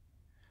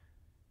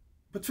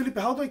 But Felipe,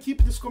 how do I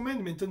keep this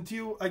commandment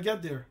until I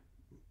get there?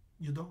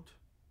 You don't.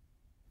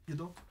 You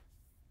don't.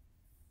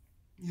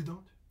 You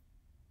don't.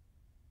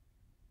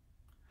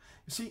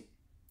 You see,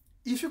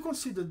 if you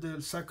consider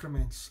the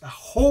sacraments a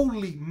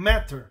holy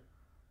matter,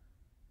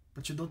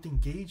 but you don't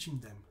engage in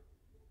them,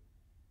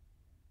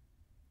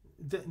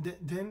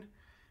 then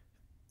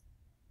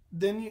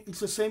it's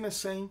the same as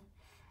saying,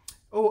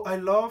 oh, I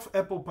love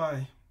apple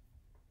pie.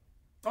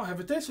 Oh, have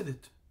you tasted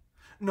it?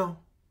 No.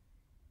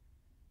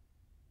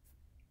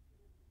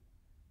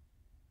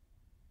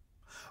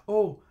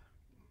 Oh,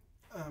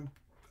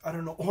 I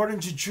don't know,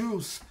 orange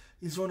juice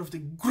is one of the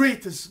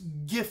greatest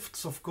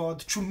gifts of God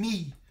to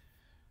me.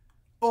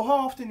 Oh,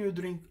 how often you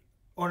drink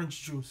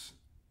orange juice?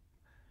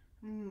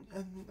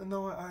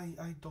 No,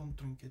 I don't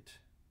drink it.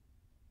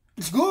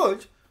 It's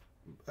good.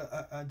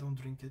 I don't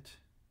drink it.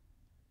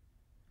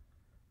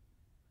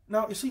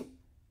 Now, you see,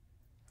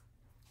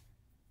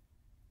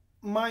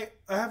 I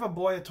have a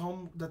boy at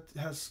home that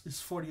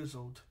is 4 years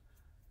old.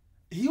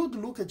 He would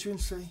look at you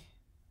and say,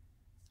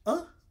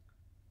 huh?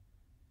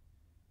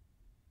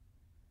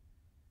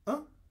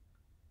 Huh?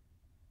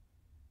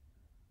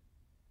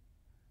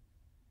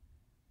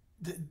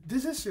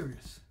 This is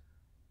serious.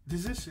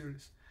 This is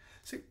serious.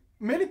 See,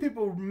 many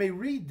people may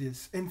read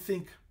this and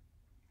think,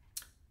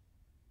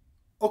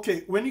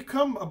 okay, when you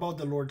come about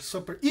the Lord's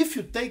Supper, if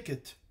you take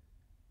it,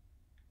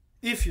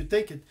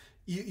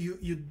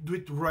 you do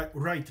it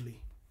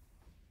rightly.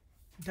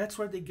 That's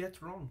where they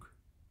get wrong.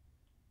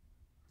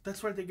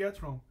 That's where they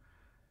get wrong.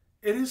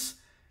 It is,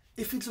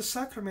 if it's a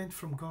sacrament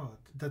from God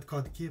that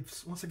God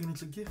gives, once again,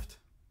 it's a gift.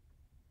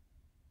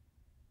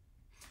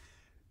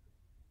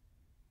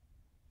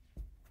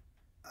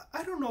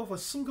 I don't know of a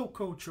single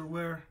culture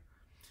where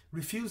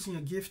refusing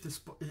a gift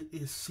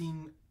is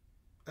seen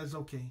as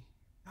okay.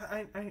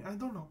 I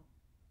don't know.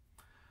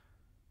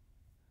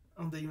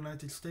 On the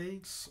United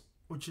States,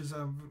 which is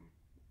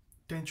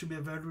tend to be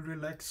a very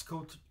relaxed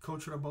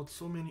culture about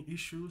so many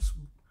issues.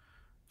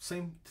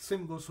 Same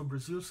goes for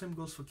Brazil. Same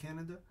goes for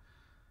Canada.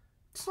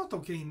 It's not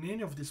okay in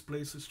any of these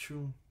places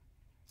to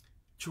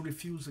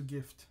refuse a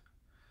gift.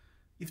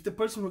 If the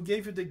person who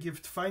gave you the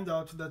gift find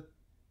out that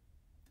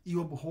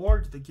you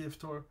abhorred the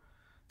gift or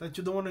that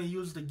you don't want to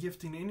use the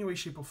gift in any way,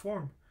 shape, or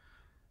form,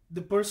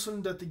 the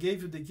person that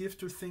gave you the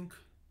gift will think,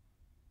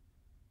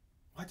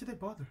 why did I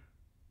bother?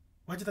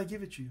 Why did I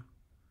give it to you?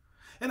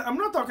 And I'm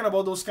not talking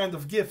about those kind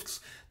of gifts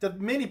that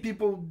many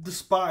people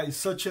despise,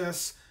 such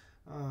as,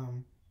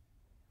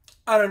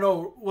 I don't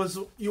know, was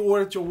you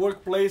were at your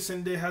workplace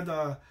and they had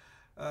a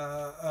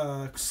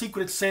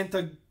Secret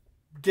Santa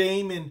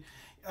game, and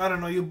I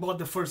don't know, you bought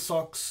the first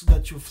socks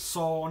that you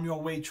saw on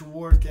your way to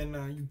work and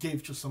you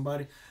gave to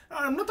somebody.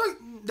 I'm not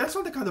talking, that's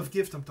not the kind of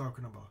gift I'm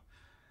talking about.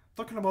 I'm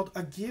talking about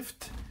a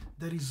gift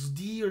that is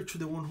dear to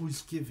the one who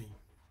is giving.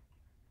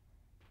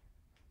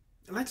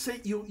 Let's say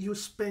you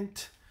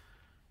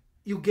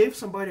gave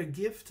somebody a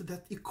gift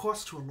that it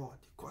cost you a lot.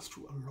 It cost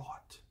you a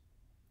lot.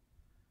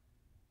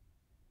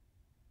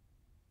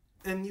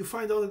 And you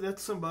find out that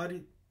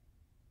somebody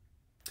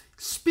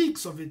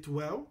speaks of it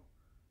well,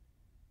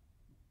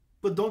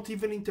 but don't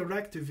even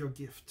interact with your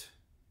gift.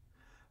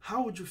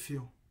 How would you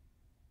feel?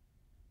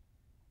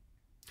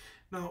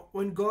 Now,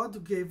 when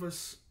God gave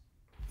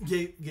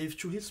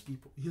to his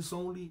people his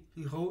only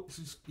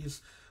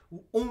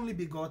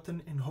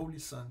begotten and holy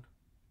Son,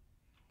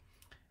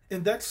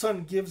 and that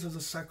Son gives us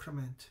a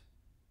sacrament,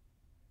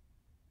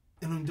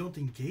 and we don't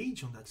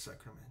engage on that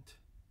sacrament,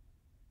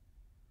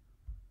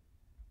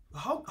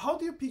 how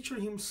do you picture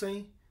him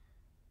saying,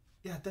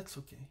 yeah, that's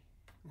okay.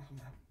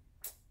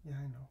 Yeah,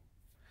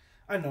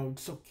 I know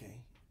it's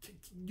okay.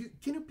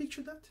 Can you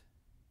picture that?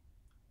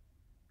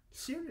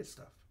 Serious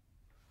stuff.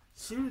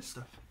 Serious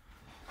stuff.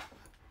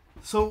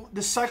 So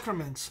the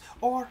sacraments,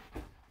 or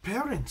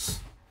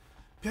parents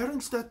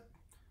that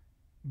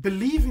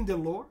believe in the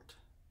Lord,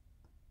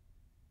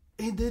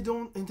 and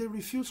they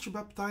refuse to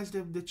baptize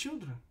the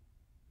children.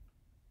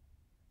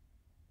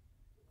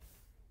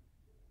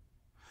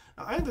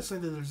 Now, I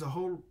understand that there's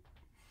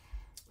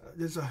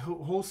a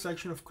whole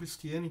section of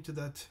Christianity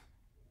that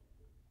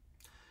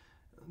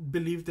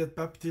believe that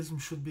baptism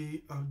should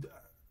be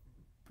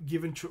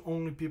given to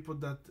only people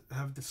that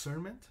have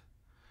discernment.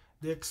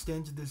 They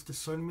extend this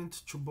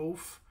discernment to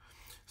both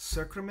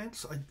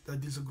sacraments. I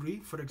disagree.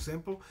 For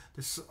example,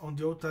 on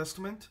the Old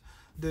Testament,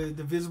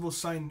 the visible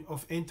sign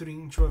of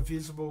entering into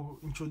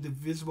the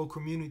visible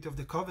community of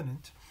the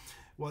covenant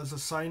was a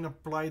sign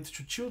applied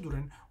to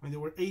children when they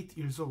were 8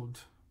 years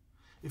old.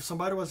 If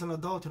somebody was an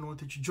adult and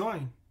wanted to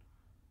join,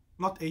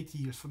 not 8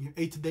 years,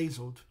 8 days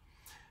old.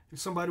 If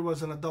somebody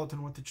was an adult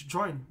and wanted to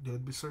join, they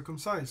would be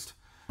circumcised.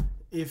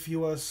 If he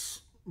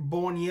was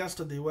born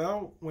yesterday,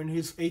 well, when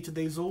he's 8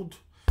 days old,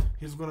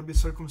 he's going to be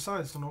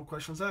circumcised, no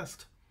questions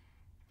asked.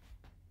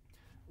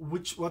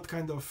 What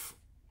kind of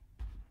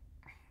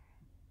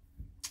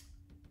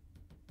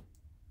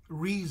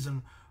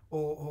reason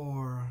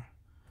or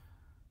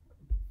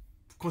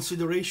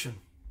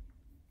consideration?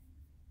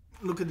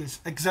 Look at this,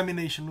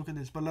 examination, look at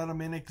this. But let a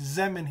man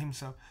examine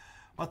himself.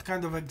 What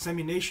kind of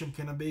examination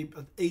can a baby,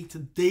 an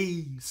 8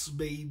 days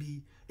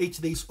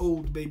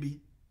old baby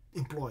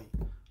employ?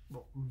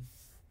 Well,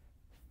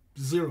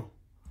 zero.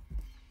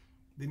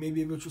 They may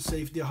be able to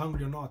say if they're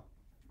hungry or not,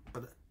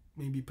 but that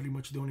may be pretty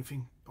much the only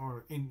thing,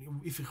 or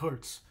if it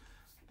hurts.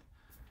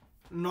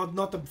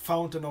 Not a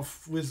fountain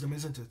of wisdom,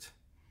 isn't it?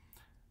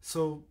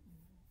 So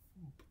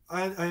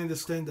I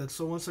understand that.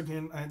 So once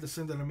again, I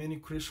understand there are many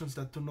Christians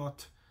that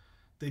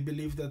they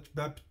believe that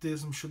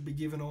baptism should be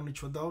given only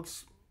to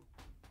adults.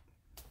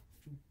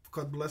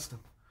 God bless them.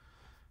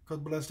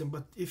 God bless them.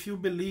 But if you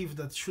believe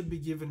that should be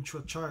given to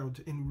a child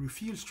and you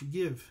refuse to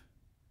give,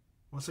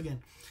 once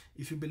again,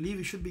 if you believe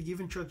it should be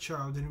given to a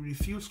child and you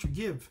refuse to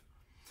give,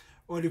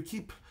 or you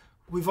keep,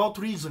 without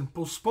reason,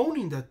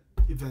 postponing that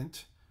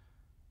event,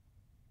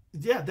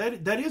 yeah,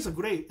 that is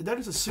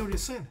a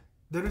serious sin.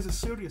 That is a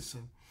serious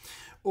sin.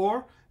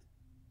 Or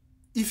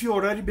if you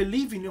already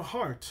believe in your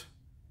heart,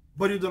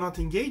 but you do not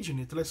engage in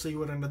it, let's say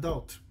you are an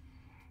adult,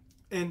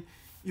 and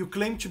you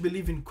claim to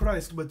believe in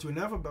Christ, but you're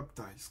never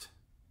baptized.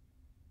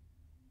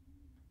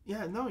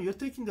 Yeah, no, you're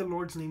taking the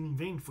Lord's name in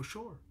vain, for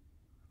sure.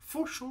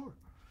 For sure.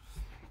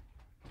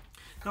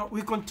 Now,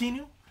 we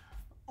continue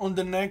on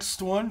the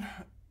next one,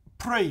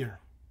 prayer.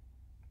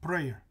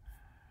 Prayer.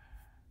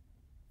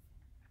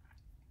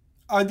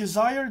 I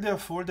desire,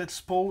 therefore,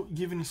 that Paul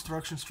give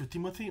instructions to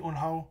Timothy on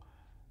how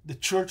the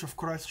Church of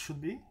Christ should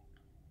be,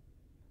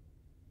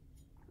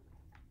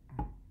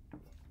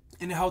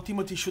 and how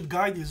Timothy should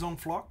guide his own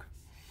flock.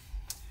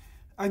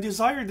 I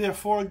desire,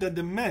 therefore, that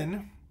the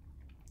men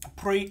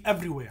pray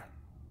everywhere,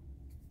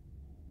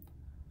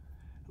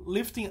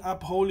 lifting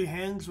up holy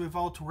hands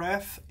without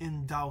wrath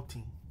and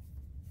doubting.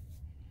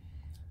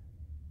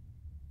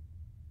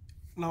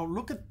 Now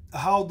look at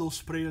how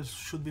those prayers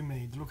should be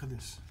made. Look at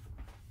this.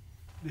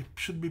 They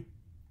should be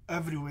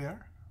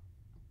everywhere.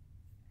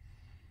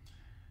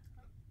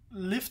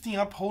 Lifting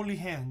up holy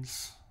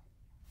hands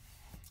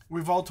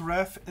without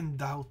wrath and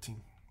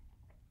doubting.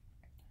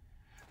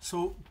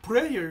 So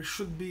prayer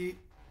should be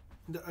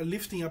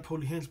lifting up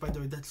holy hands. By the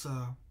way,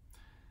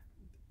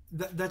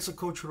 that's a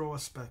cultural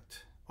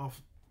aspect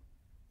of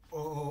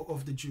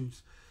the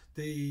Jews.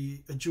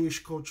 A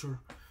Jewish culture,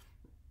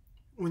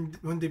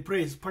 when they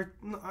pray,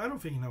 I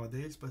don't think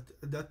nowadays, but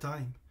at that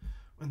time,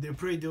 when they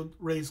pray, they would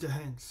raise their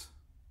hands.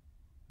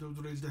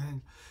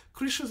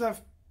 Christians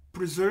have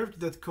preserved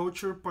that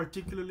culture,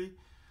 particularly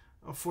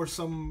for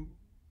some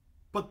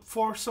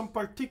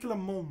particular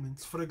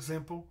moments. For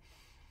example,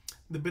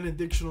 the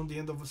benediction on the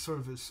end of a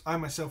service. I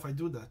myself, I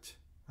do that.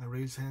 I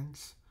raise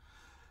hands.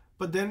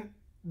 But then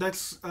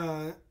that's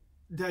the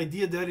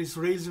idea that is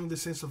raising the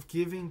sense of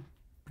giving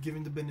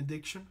the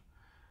benediction.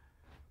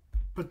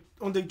 But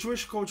on the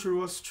Jewish culture, it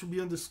was to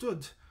be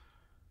understood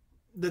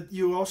that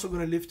you're also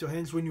going to lift your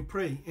hands when you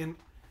pray. And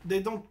they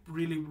don't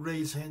really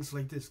raise hands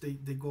like this. They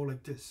go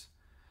like this.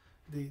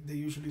 They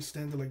usually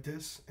stand like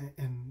this,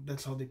 and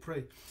that's how they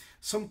pray.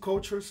 Some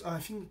cultures, I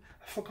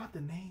forgot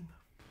the name.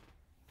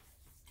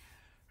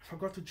 I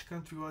forgot which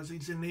country it was.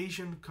 It's an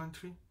Asian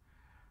country.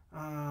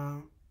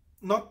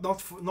 Not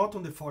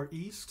on the Far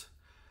East,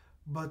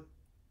 but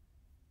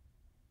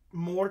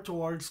more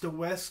towards the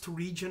West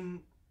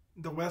region,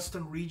 the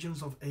Western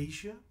regions of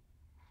Asia,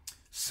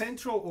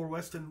 Central or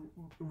Western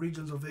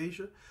regions of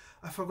Asia.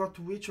 I forgot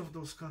which of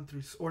those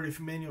countries, or if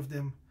many of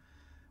them,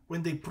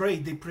 when they pray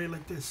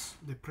like this.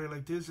 They pray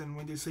like this, and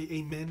when they say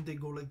amen, they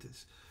go like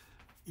this.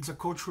 It's a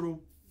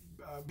cultural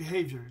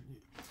behavior.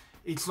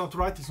 It's not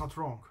right, it's not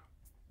wrong.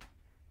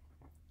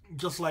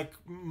 Just like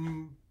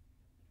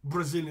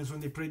Brazilians, when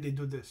they pray, they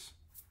do this.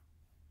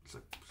 It's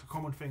a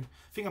common thing.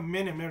 I think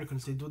many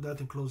Americans, they do that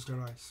and close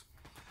their eyes.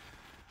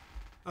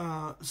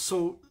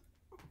 So,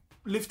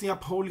 lifting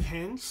up holy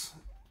hands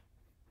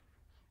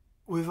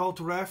without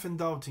wrath and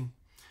doubting.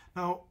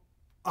 Now,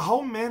 a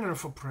whole manner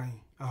for praying.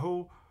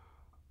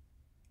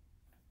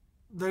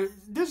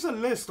 There's a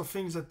list of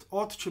things that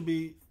ought to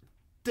be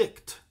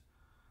ticked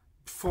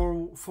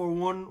for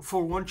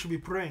one to be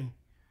praying.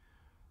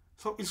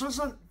 So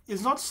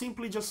it's not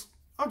simply just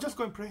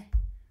go and pray.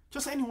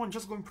 Just anyone,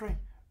 just go and pray.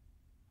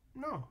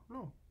 No.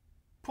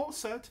 Paul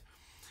said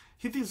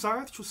he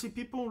desired to see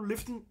people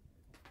lifting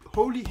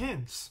holy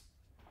hands.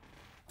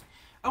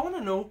 I want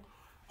to know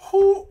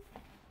who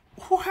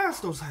has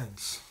those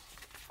hands.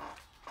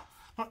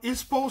 Now,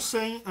 is Paul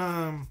saying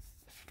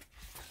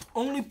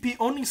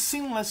only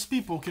sinless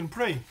people can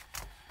pray?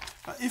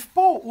 If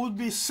Paul would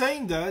be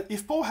saying that,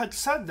 if Paul had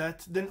said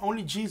that, then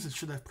only Jesus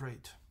should have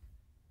prayed.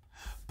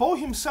 Paul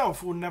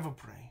himself would never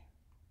pray,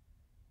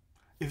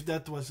 if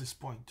that was his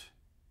point.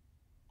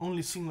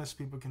 Only sinless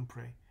people can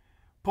pray.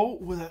 Paul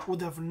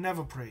would have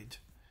never prayed.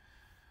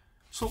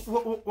 So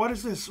what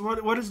is this?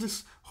 What is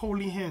this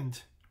holy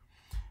hand?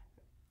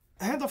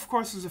 Hand, of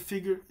course, is a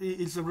figure,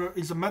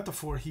 is a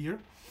metaphor here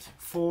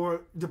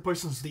for the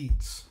person's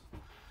deeds.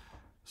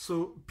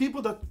 So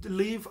people that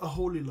live a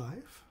holy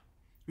life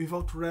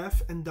without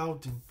wrath and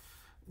doubting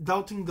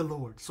the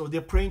Lord. So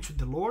they're praying to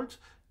the Lord.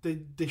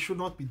 They should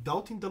not be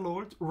doubting the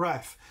Lord.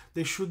 Wrath.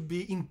 They should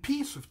be in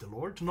peace with the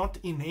Lord, not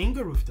in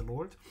anger with the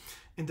Lord.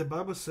 And the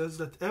Bible says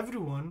that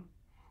everyone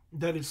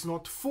that is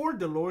not for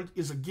the Lord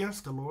is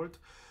against the Lord.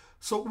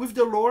 So with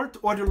the Lord,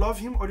 or you love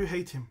him or you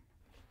hate him.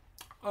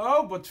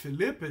 Oh, but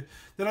Felipe,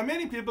 there are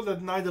many people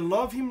that neither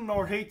love him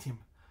nor hate him.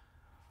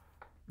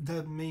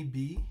 That may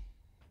be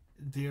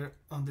their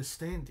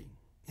understanding.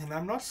 And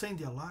I'm not saying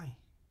they're lying.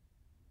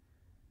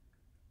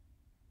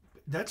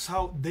 That's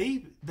how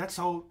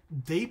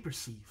they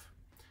perceive.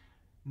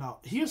 Now,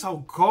 here's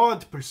how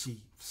God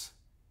perceives.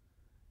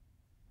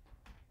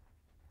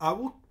 I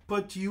will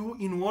put you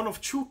in one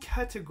of two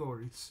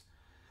categories.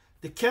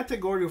 The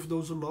category of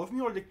those who love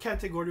me or the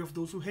category of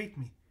those who hate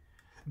me.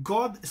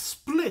 God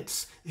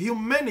splits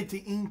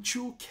humanity in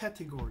two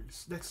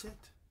categories. That's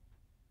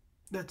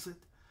it.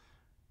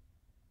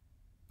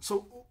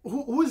 So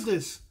who is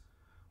this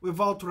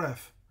without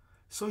wrath?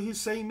 So he's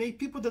saying, may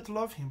people that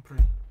love him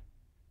pray.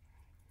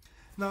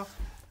 Now,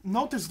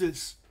 notice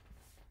this.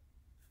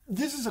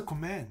 This is a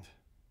command.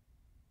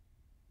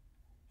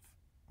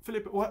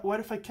 Felipe, what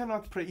if I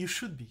cannot pray? You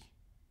should be.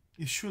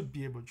 You should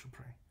be able to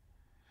pray.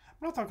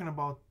 I'm not talking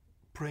about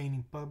praying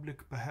in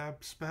public,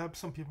 perhaps. Perhaps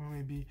some people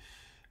may be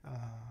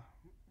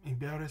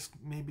embarrassed.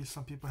 Maybe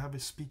some people have a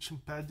speech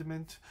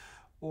impediment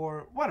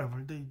or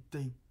whatever. They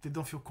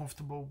don't feel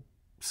comfortable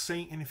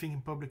saying anything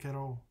in public at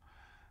all.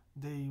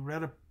 They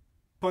rather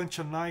punch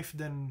a knife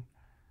than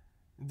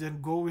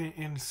go in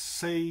and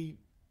say,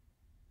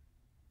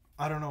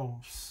 I don't know,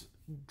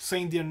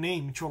 saying their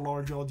name to a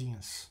large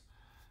audience.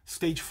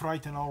 Stage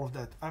fright and all of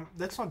that.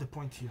 That's not the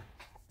point here.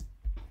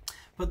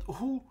 But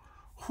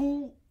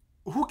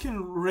who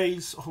can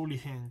raise holy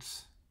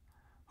hands?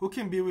 Who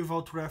can be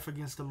without wrath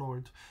against the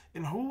Lord?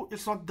 And who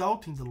is not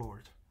doubting the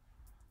Lord?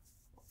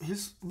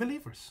 His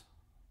believers.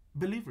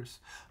 Believers.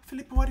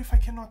 Felipe, what if I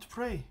cannot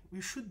pray?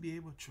 You should be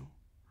able to.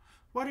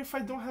 What if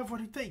I don't have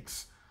what it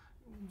takes?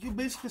 You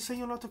basically say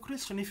you're not a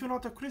Christian. If you're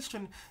not a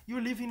Christian,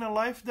 you're living a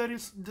life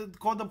that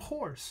God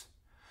abhors.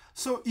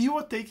 So you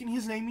are taking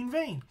his name in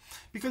vain.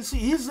 Because see,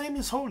 his name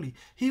is holy.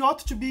 He ought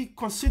to be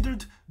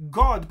considered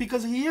God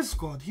because he is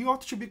God. He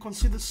ought to be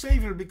considered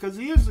Savior because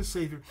he is the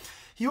Savior.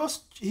 He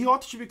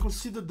ought to be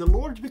considered the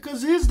Lord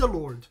because he is the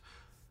Lord.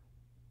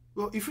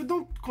 Well, if you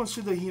don't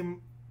consider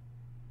him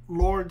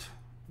Lord,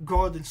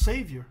 God, and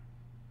Savior,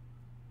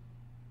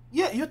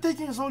 yeah, you're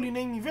taking his holy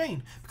name in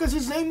vain. Because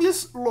his name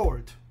is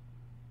Lord.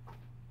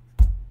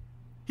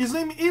 His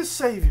name is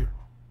Savior.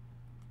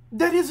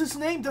 That is his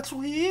name. That's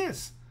who he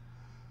is.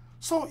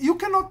 So you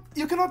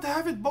cannot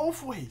have it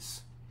both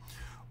ways.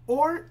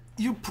 Or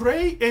you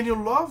pray and you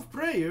love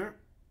prayer,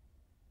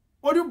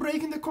 or you're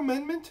breaking the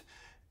commandment,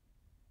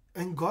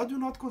 and God will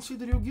not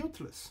consider you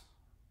guiltless.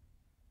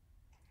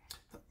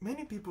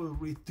 Many people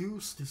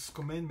reduce this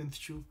commandment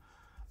to,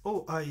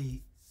 oh,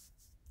 I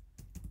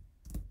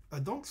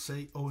don't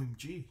say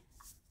OMG.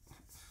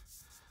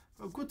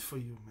 Oh, good for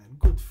you, man.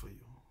 Good for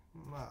you.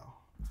 Wow.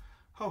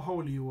 How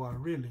holy you are,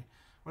 really.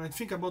 When I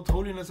think about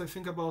holiness, I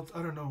think about,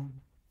 I don't know,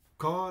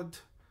 God.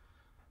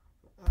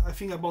 I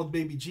think about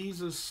baby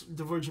Jesus,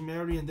 the Virgin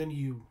Mary, and then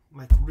you.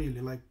 Like,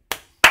 really, like,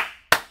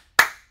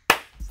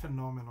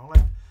 phenomenal.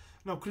 Like,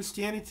 no,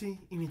 Christianity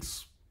in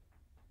its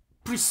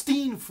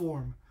pristine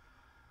form.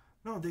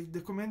 No,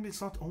 the commandment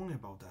is not only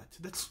about that.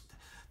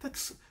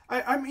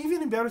 I'm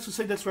even embarrassed to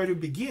say that's where you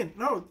begin.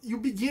 No, you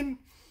begin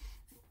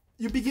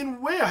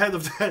way ahead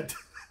of that.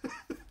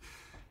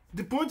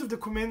 The point of the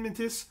commandment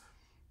is,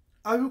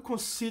 I will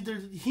consider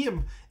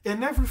him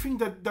and everything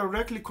that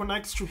directly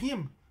connects to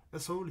him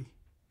as holy.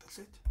 That's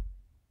it.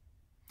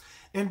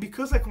 And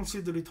because I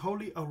consider it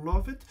holy, I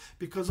love it.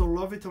 Because I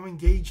love it, I'll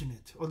engage in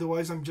it.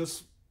 Otherwise, I'm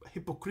just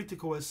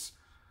hypocritical as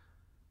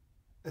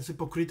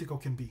hypocritical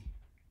can be.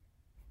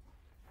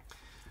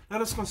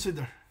 Let us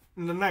consider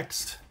the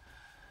next.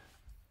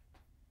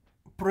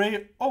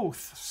 Prayer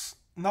oaths.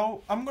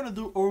 Now, I'm going to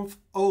do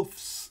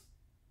oaths.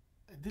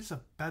 This is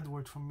a bad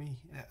word for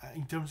me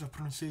in terms of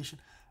pronunciation.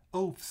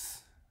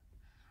 Oaths.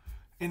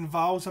 And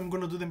vows, I'm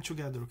going to do them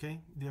together,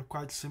 okay? They are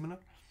quite similar.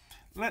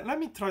 Let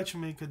me try to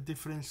make a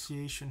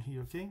differentiation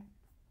here, okay?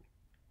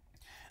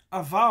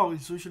 A vow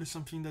is usually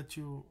something that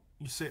you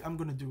say, I'm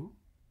going to do.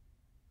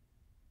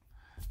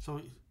 So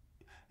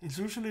it's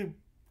usually...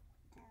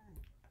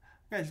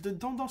 Guys,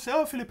 don't say,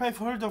 oh, Felipe, I've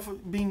heard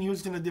of being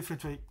used in a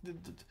different way.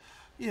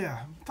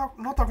 Yeah,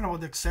 not talking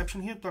about the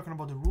exception here, talking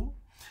about the rule.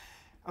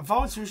 A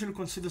vow is usually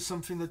considered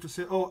something that you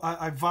say, oh,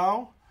 I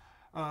vow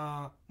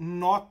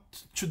not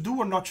to do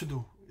or not to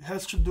do. It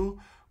has to do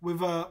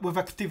with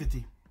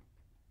activity.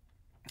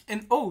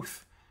 An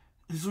oath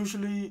is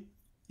usually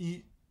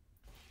it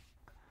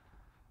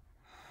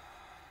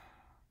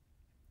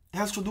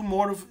has to do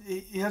more of,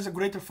 it has a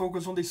greater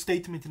focus on the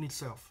statement in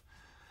itself.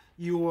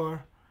 You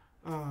are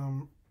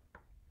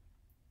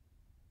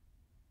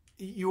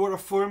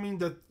affirming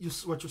that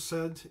what you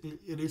said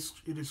it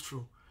is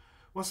true.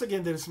 Once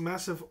again, there is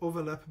massive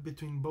overlap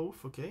between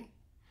both, okay?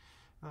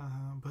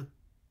 But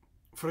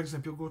for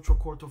example, you go to a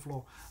court of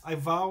law. I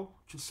vow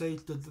to say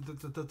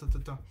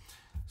da.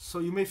 So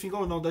you may think,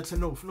 oh no, that's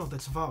an oath. No,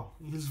 that's a vow.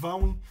 He's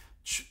vowing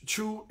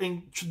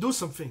to do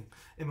something.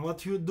 And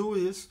what you do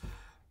is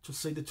to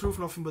say the truth,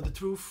 nothing but the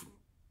truth,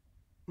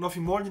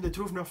 nothing more than the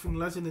truth, nothing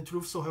less than the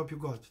truth, so help you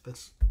God.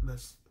 That's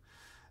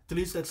at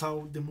least that's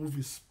how the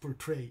movies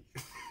portray.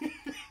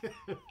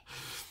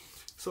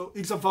 So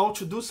it's a vow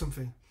to do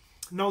something.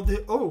 Now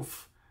the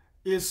oath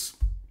is,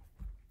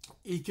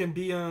 it can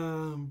be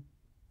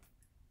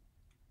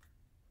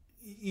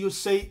you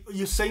say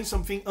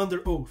something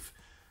under oath.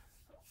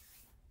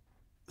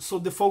 So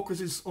the focus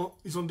is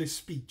on the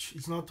speech.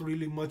 It's not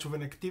really much of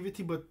an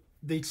activity, but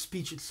the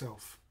speech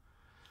itself.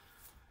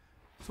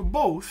 So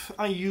both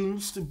are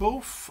used.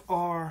 Both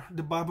are,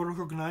 the Bible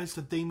recognizes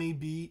that they may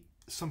be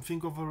something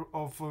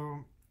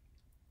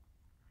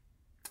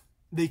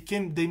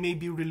they may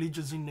be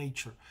religious in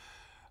nature.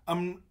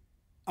 I'm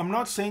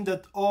not saying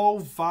that all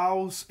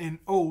vows and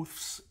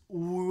oaths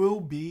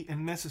will be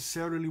and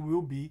necessarily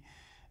will be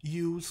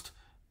used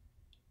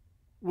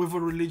with a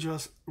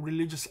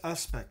religious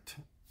aspect.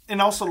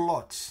 And also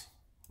lots.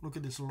 Look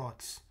at this,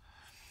 lots.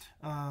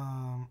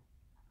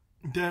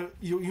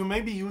 You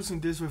may be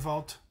using this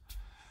without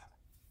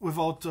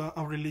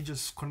a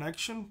religious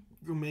connection.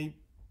 You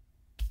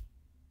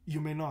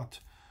may not.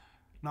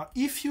 Now,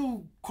 if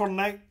you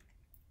connect,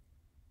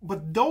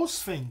 but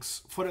those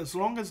things, for as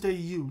long as they're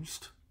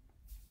used,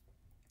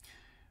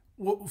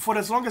 for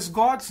as long as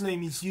God's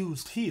name is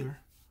used here,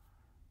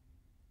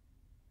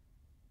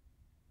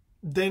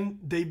 then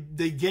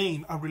they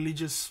gain a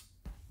religious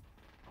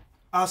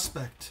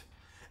aspect,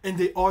 and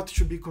they ought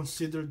to be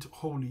considered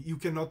holy. You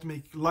cannot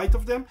make light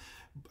of them.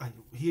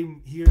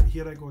 Here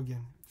I go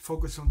again.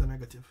 focus on the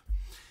negative.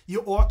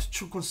 You ought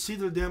to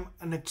consider them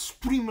an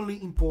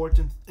extremely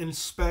important and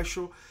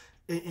special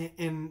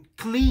and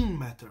clean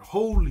matter,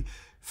 holy,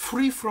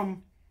 free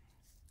from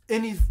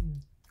any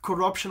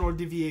corruption or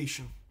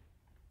deviation.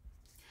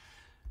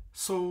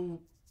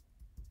 So,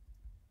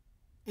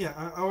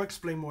 yeah, I'll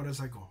explain more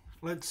as I go.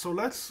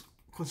 Let's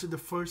consider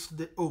first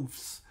the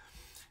oaths.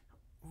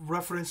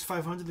 Reference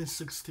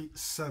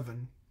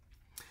 567.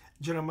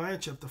 Jeremiah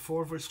chapter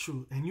 4 verse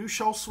 2. And you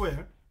shall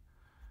swear,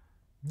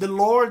 the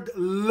Lord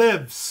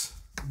lives.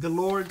 The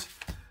Lord.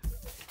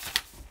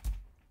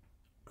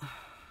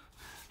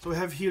 So we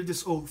have here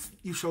this oath.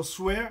 You shall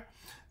swear,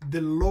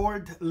 the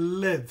Lord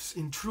lives,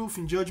 in truth,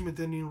 in judgment,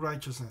 and in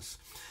righteousness.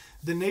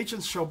 The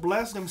nations shall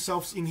bless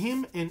themselves in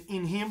him, and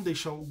in him they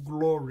shall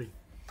glory.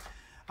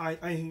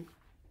 I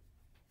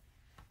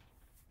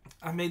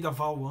made a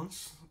vow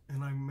once,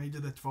 and I made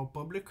that vow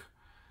public.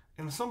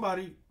 And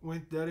somebody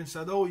went there and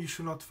said, oh, you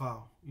should not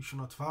vow. You should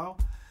not vow,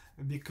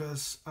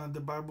 because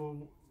the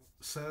Bible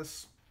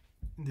says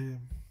in the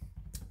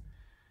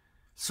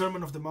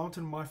Sermon of the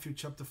Mountain, Matthew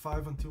chapter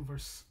 5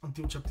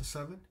 until chapter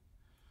 7,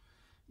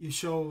 you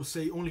shall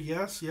say only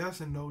yes,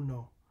 yes, and no,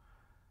 no.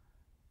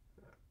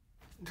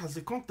 Because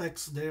the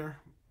context there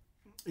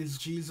is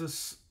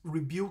Jesus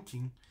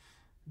rebuking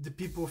the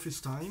people of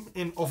his time,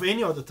 and of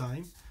any other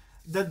time,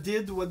 that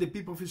did what the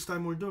people of his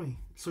time were doing.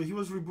 So he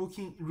was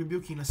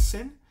rebuking a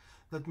sin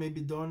that may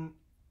be done,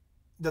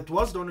 that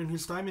was done in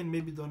his time and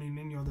may be done in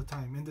any other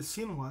time. And the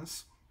sin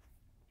was,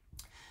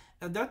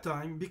 at that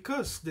time,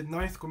 because the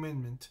 9th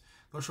commandment,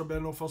 thou shalt bear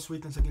no false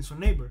witness against your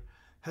neighbor,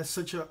 has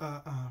such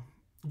a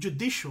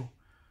judicial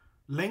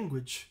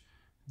language,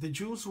 the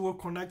Jews were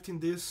connecting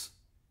this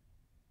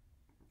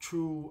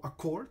to a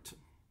court.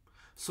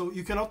 So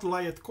you cannot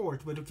lie at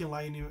court, but you can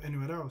lie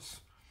anywhere else.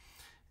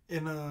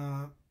 And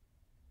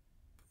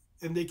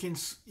they can,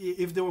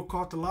 if they were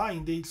caught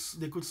lying, they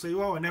could say,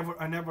 "Oh, I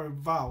never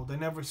vowed, I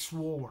never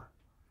swore."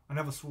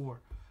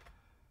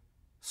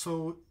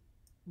 So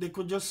they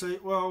could just say,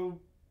 "Well,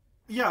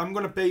 yeah, I'm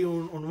gonna pay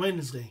you on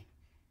Wednesday."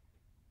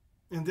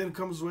 And then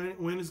comes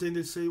Wednesday, and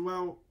they say,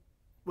 "Well,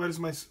 where's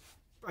my?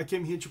 I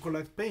came here to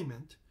collect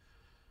payment.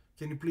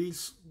 Can you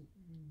please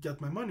get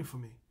my money for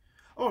me?"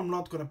 "Oh, I'm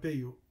not gonna pay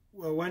you."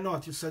 "Well, why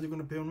not? You said you're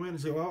gonna pay on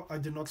Wednesday." "Well, I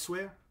did not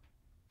swear."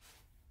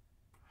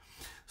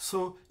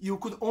 So you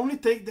could only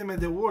take them at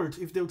their word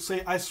if they would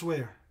say, "I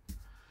swear."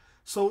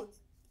 So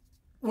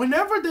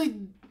whenever they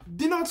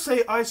did not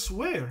say, "I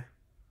swear,"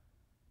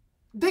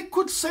 they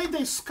could say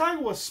the sky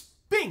was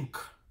pink.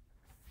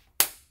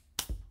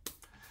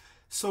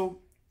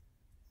 So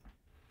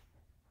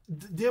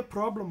their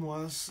problem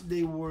was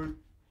they were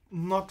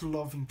not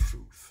loving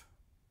truth.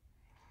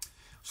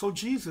 So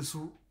Jesus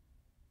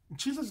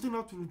did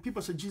not,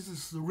 people say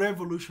Jesus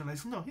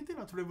revolutionized. No, he did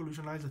not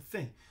revolutionize a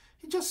thing.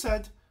 He just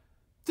said,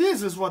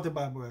 this is what the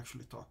Bible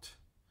actually taught.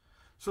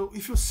 So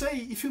if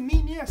you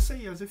mean yes, say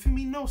yes. If you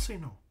mean no, say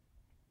no.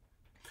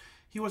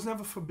 He was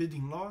never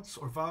forbidding laws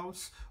or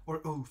vows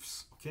or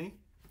oaths, okay?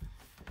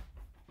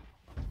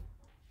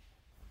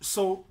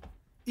 So,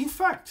 in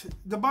fact,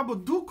 the Bible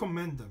do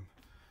command them.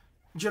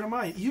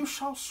 Jeremiah, you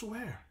shall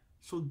swear.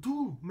 So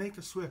do make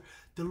a swear.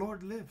 The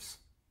Lord lives.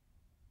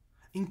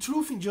 In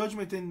truth, in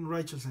judgment, and in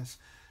righteousness.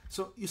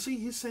 So, you see,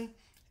 he's saying,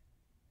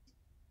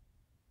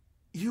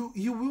 you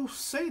will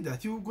say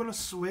that. You're going to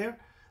swear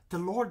the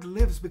Lord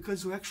lives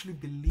because you actually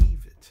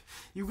believe it.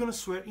 You're going to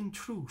swear in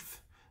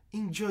truth,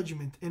 in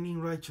judgment, and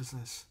in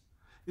righteousness.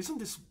 Isn't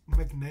this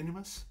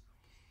magnanimous?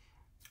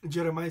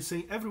 Jeremiah is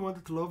saying, everyone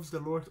that loves the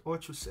Lord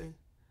ought to say,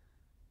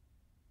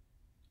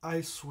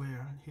 I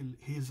swear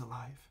he is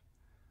alive.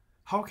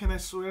 How can I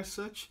swear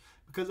such?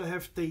 Because I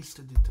have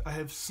tasted it. I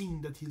have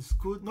seen that he is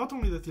good. Not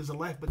only that he is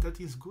alive, but that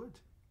he is good.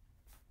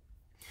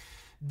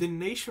 The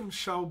nations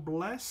shall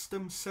bless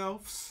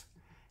themselves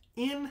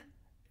in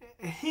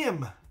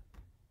him,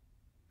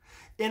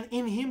 and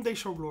in him they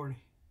shall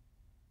glory.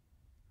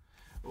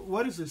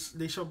 What is this?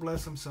 They shall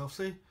bless themselves.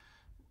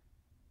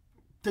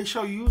 They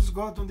shall use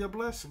God on their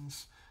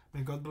blessings.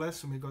 May God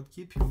bless you. May God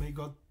keep you. May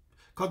God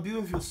be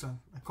with you, son.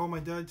 I call my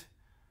dad.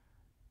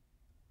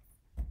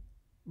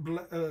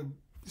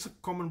 It's a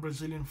common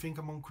Brazilian thing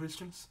among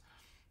Christians.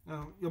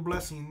 Your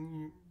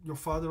blessing, your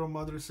father or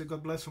mother say,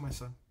 God bless you, my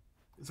son.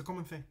 It's a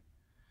common thing.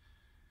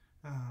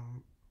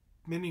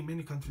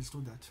 Many countries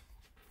do that.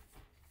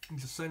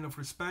 It's a sign of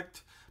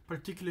respect,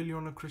 particularly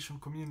on a Christian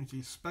community,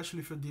 especially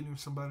if you're dealing with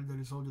somebody that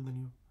is older than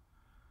you.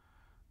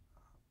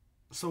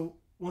 So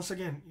once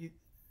again,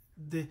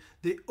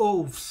 the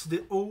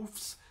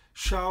oaths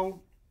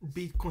shall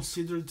be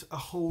considered a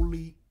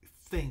holy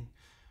thing.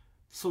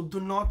 So do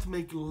not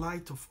make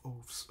light of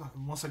oaths.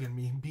 Once again,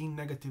 me being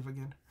negative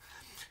again.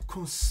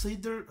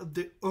 Consider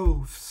the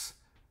oaths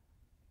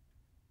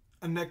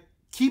and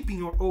keeping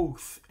your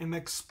oath an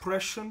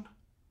expression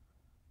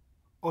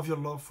of your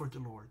love for the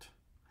Lord.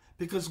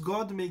 Because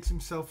God makes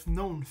himself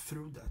known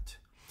through that.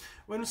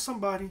 When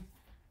somebody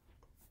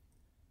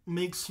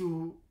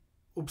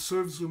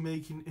observes you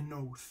making an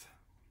oath,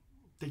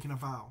 taking a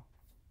vow,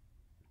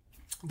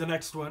 the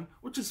next one,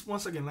 which is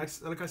once again,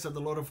 like I said, a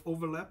lot of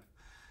overlap.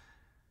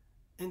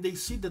 And they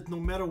see that no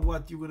matter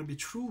what, you're going to be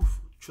true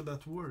to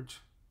that word.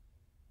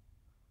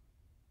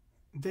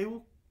 They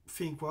will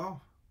think,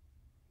 well,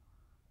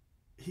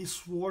 he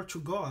swore to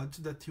God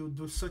that he would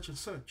do such and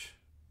such.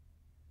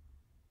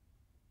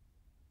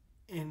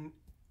 And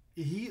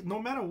he, no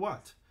matter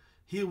what,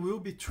 he will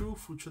be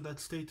truthful to that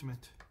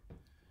statement.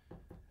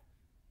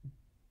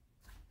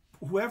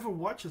 Whoever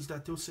watches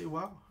that, they'll say,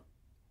 wow,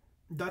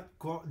 that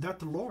God,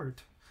 that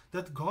Lord,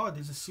 that God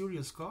is a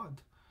serious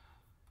God.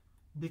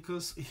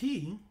 Because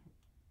he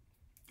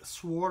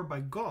swore by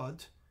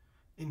God,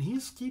 and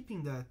he's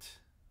keeping that.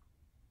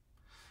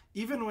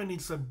 Even when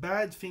it's a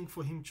bad thing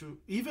for him to,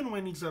 even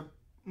when it's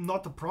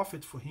not a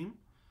profit for him,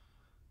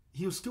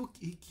 he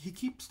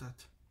keeps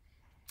that.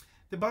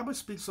 The Bible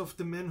speaks of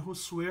the man who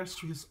swears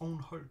to his own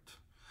hurt.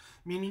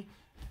 Meaning,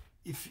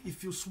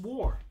 if you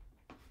swore,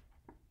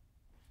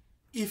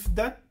 if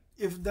that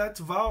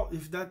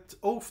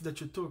oath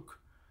that you took,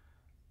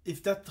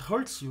 if that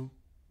hurts you,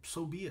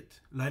 so be it.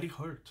 Let it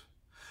hurt.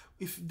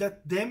 If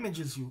that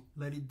damages you,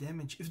 let it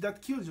damage. If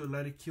that kills you,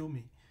 let it kill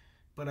me.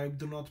 But I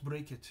do not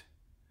break it.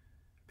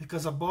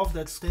 Because above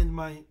that stand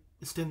my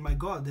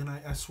God, and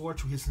I swore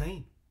to his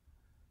name.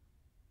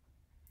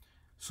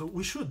 So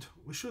we should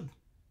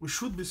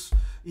be,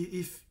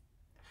 if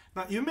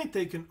now you may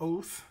take an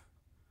oath.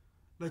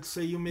 Let's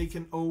say you make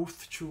an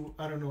oath to,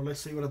 I don't know,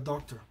 let's say you're a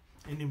doctor,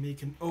 and you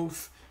make an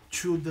oath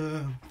to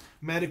the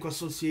medical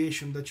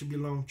association that you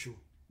belong to.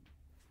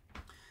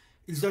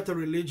 Is that a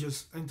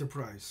religious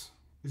enterprise?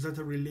 Is that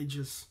a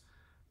religious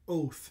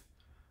oath?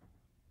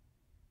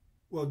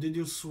 Well, did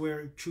you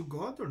swear to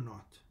God or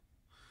not?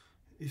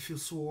 If you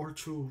swore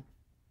to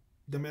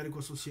the medical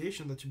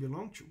association that you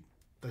belong to,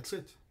 that's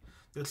it.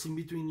 That's in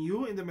between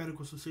you and the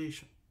medical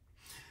association.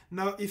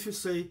 Now, if you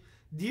say,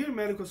 dear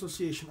medical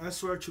association, I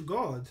swear to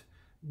God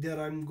that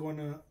I'm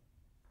gonna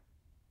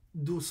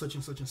do such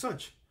and such and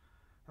such,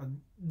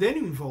 then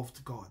you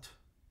involved God.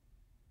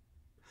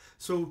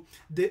 So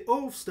the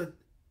oaths that,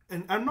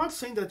 and I'm not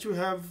saying that you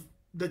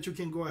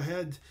can go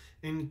ahead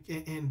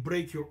and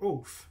break your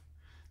oath.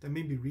 There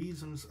may be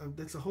reasons.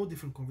 That's a whole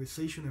different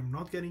conversation. I'm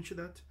not getting to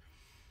that.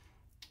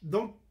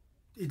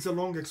 It's a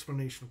long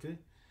explanation, okay?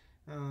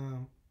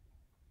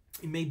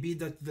 It may be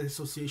that the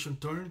association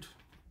turned,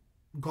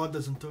 God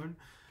doesn't turn.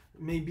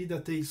 It may be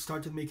that they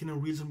started making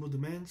unreasonable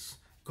demands,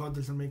 God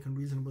doesn't make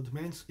unreasonable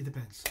demands. It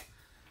depends.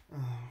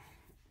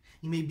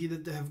 It may be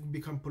that they have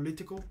become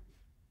political.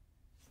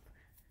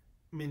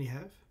 Many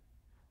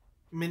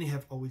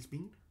have always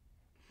been.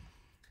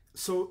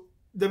 So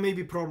there may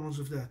be problems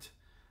with that.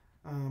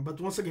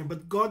 But once again,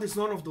 but God is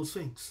none of those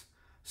things.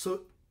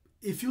 So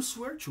if you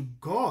swear to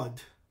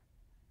God,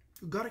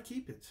 you gotta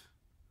keep it.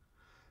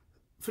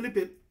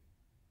 Felipe,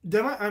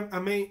 then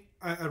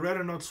I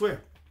rather not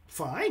swear.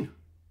 Fine.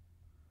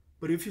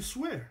 But if you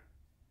swear,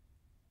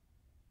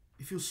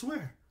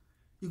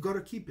 you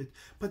gotta keep it.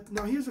 But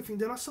now here's the thing,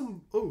 there are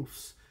some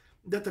oaths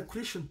that a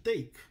Christian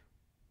take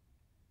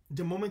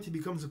the moment he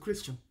becomes a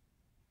Christian.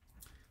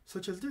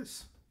 Such as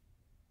this.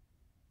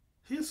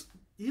 Here's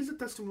the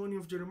testimony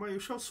of Jeremiah, you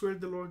shall swear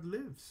the Lord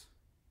lives.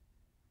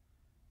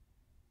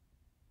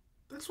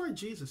 That's why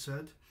Jesus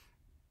said,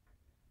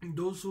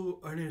 those who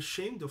are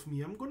ashamed of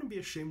me, I'm going to be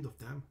ashamed of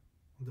them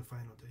on the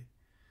final day.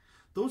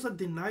 Those that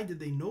deny that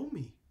they know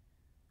me,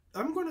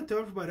 I'm going to tell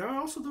everybody, I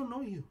also don't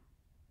know you.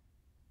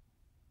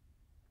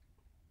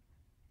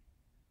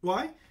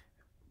 Why?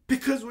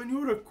 Because when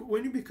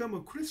you become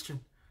a Christian,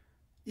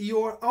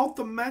 your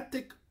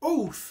automatic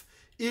oath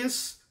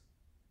is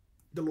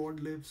the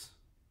Lord lives.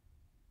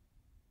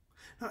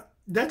 Now,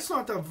 that's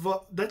not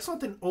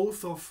an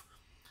oath of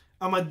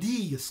I'm a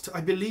deist,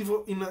 I believe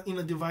in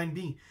a divine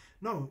being.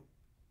 No,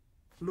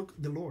 look,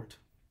 the Lord.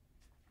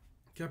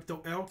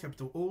 Capital L,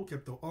 capital O,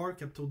 capital R,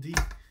 capital D.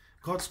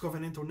 God's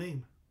covenantal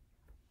name.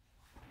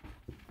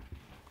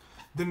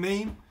 The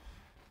name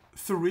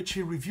through which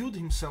he revealed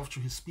himself to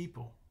his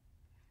people.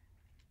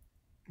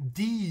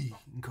 The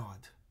God.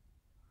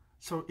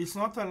 So it's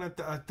not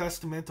a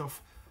testament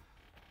of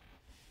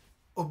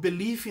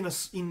belief in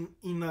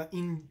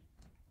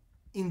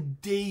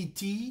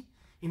deity,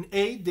 in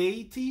a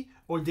deity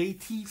or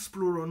deities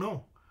plural.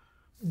 No,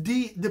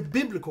 the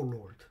biblical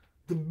Lord.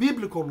 The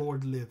biblical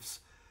Lord lives.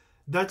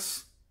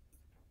 That's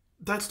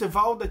the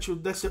vow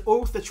that's the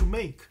oath that you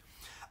make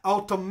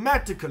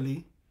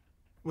automatically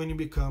when you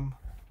become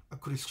a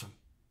Christian.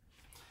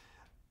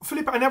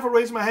 Felipe, I never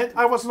raised my hand.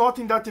 I was not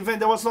in that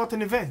event. That was not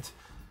an event.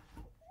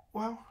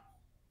 Well,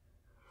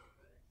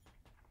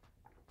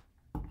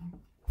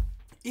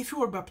 if you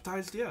were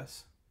baptized,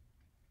 yes.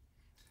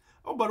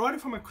 Oh, but what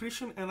if I'm a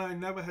Christian and I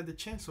never had the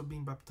chance of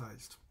being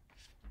baptized?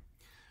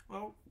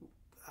 Well,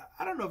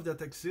 I don't know if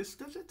that exists,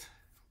 does it?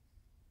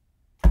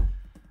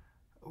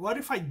 What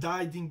if I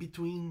died in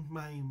between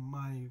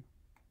my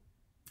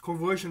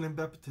conversion and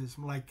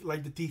baptism,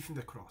 like the thief in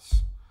the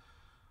cross?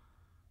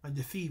 Like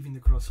the thief in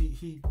the cross.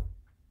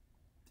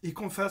 He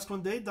confessed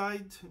one day,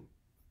 died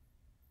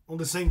on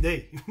the same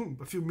day,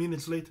 a few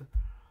minutes later.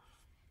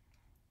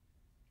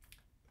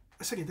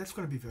 Second, that's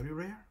going to be very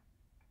rare.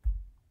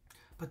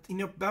 But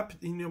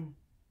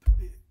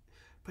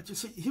but you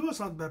see, he was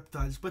not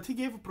baptized, but he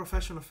gave a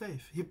profession of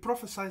faith. He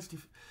professed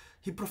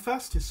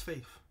his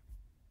faith.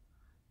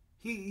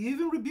 He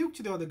even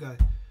rebuked the other guy.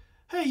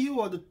 Hey, you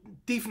are the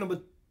thief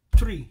number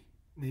 3,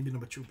 maybe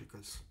number 2,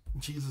 because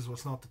Jesus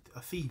was not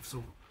a thief.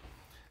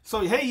 So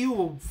hey,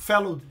 you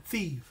fellow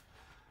thief,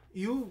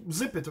 you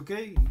zip it,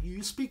 okay?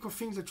 You speak of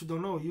things that you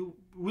don't know.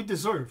 We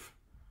deserve.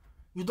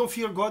 You don't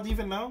fear God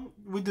even now?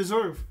 We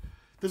deserve.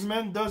 This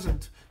man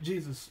doesn't.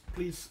 Jesus,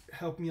 please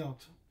help me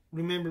out.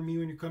 Remember me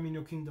when you come in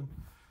your kingdom.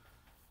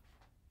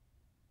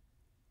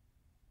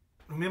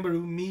 Remember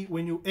me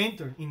when you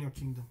enter in your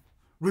kingdom.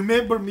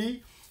 Remember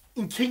me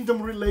in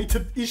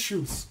kingdom-related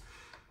issues.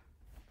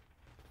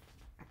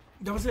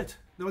 That was it.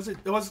 That was it.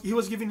 He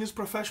was giving his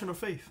profession of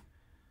faith.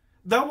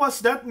 That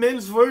was that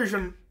man's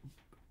version,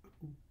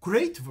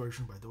 great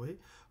version, by the way,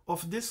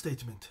 of this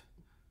statement.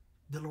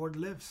 The Lord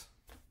lives.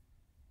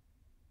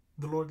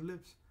 The Lord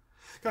lives.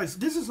 Guys,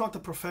 this is not a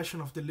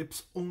profession of the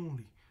lips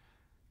only.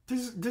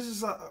 This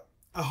is a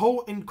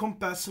whole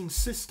encompassing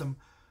system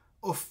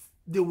of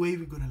the way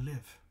we're going to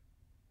live.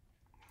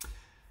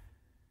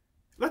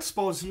 Let's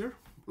pause here.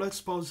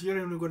 Let's pause here,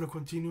 and we're going to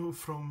continue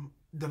from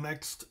the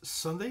next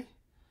Sunday.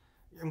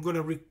 I'm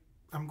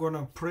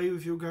gonna pray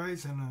with you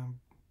guys, and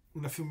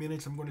in a few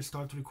minutes I'm going to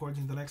start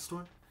recording the next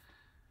one.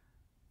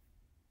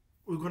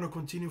 We're going to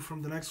continue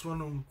from the next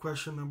one on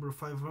question number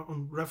 5,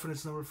 on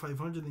reference number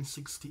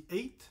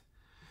 568,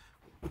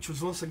 which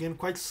was once again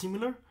quite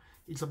similar.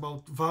 It's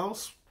about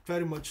vows,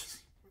 pretty much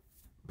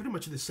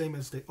the same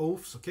as the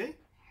oaths, okay?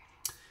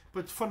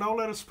 But for now,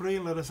 let us pray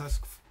and let us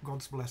ask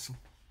God's blessing.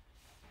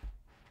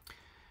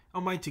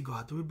 Almighty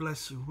God, we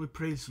bless you, we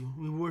praise you,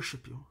 we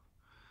worship you,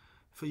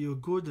 for you are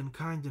good and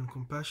kind and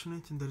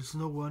compassionate, and there is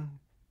no one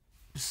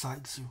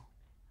besides you.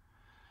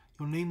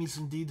 Your name is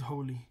indeed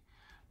holy.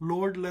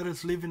 Lord, let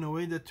us live in a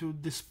way that will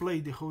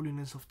display the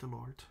holiness of the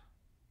Lord.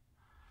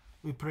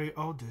 We pray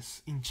all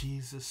this in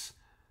Jesus'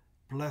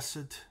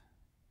 blessed,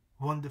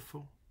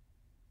 wonderful,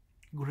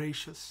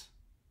 gracious,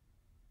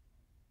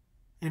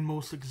 and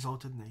most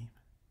exalted name.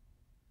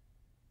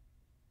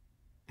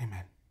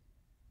 Amen.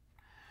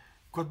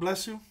 God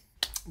bless you.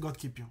 God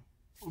keep you.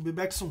 We'll be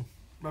back soon.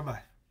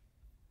 Bye-bye.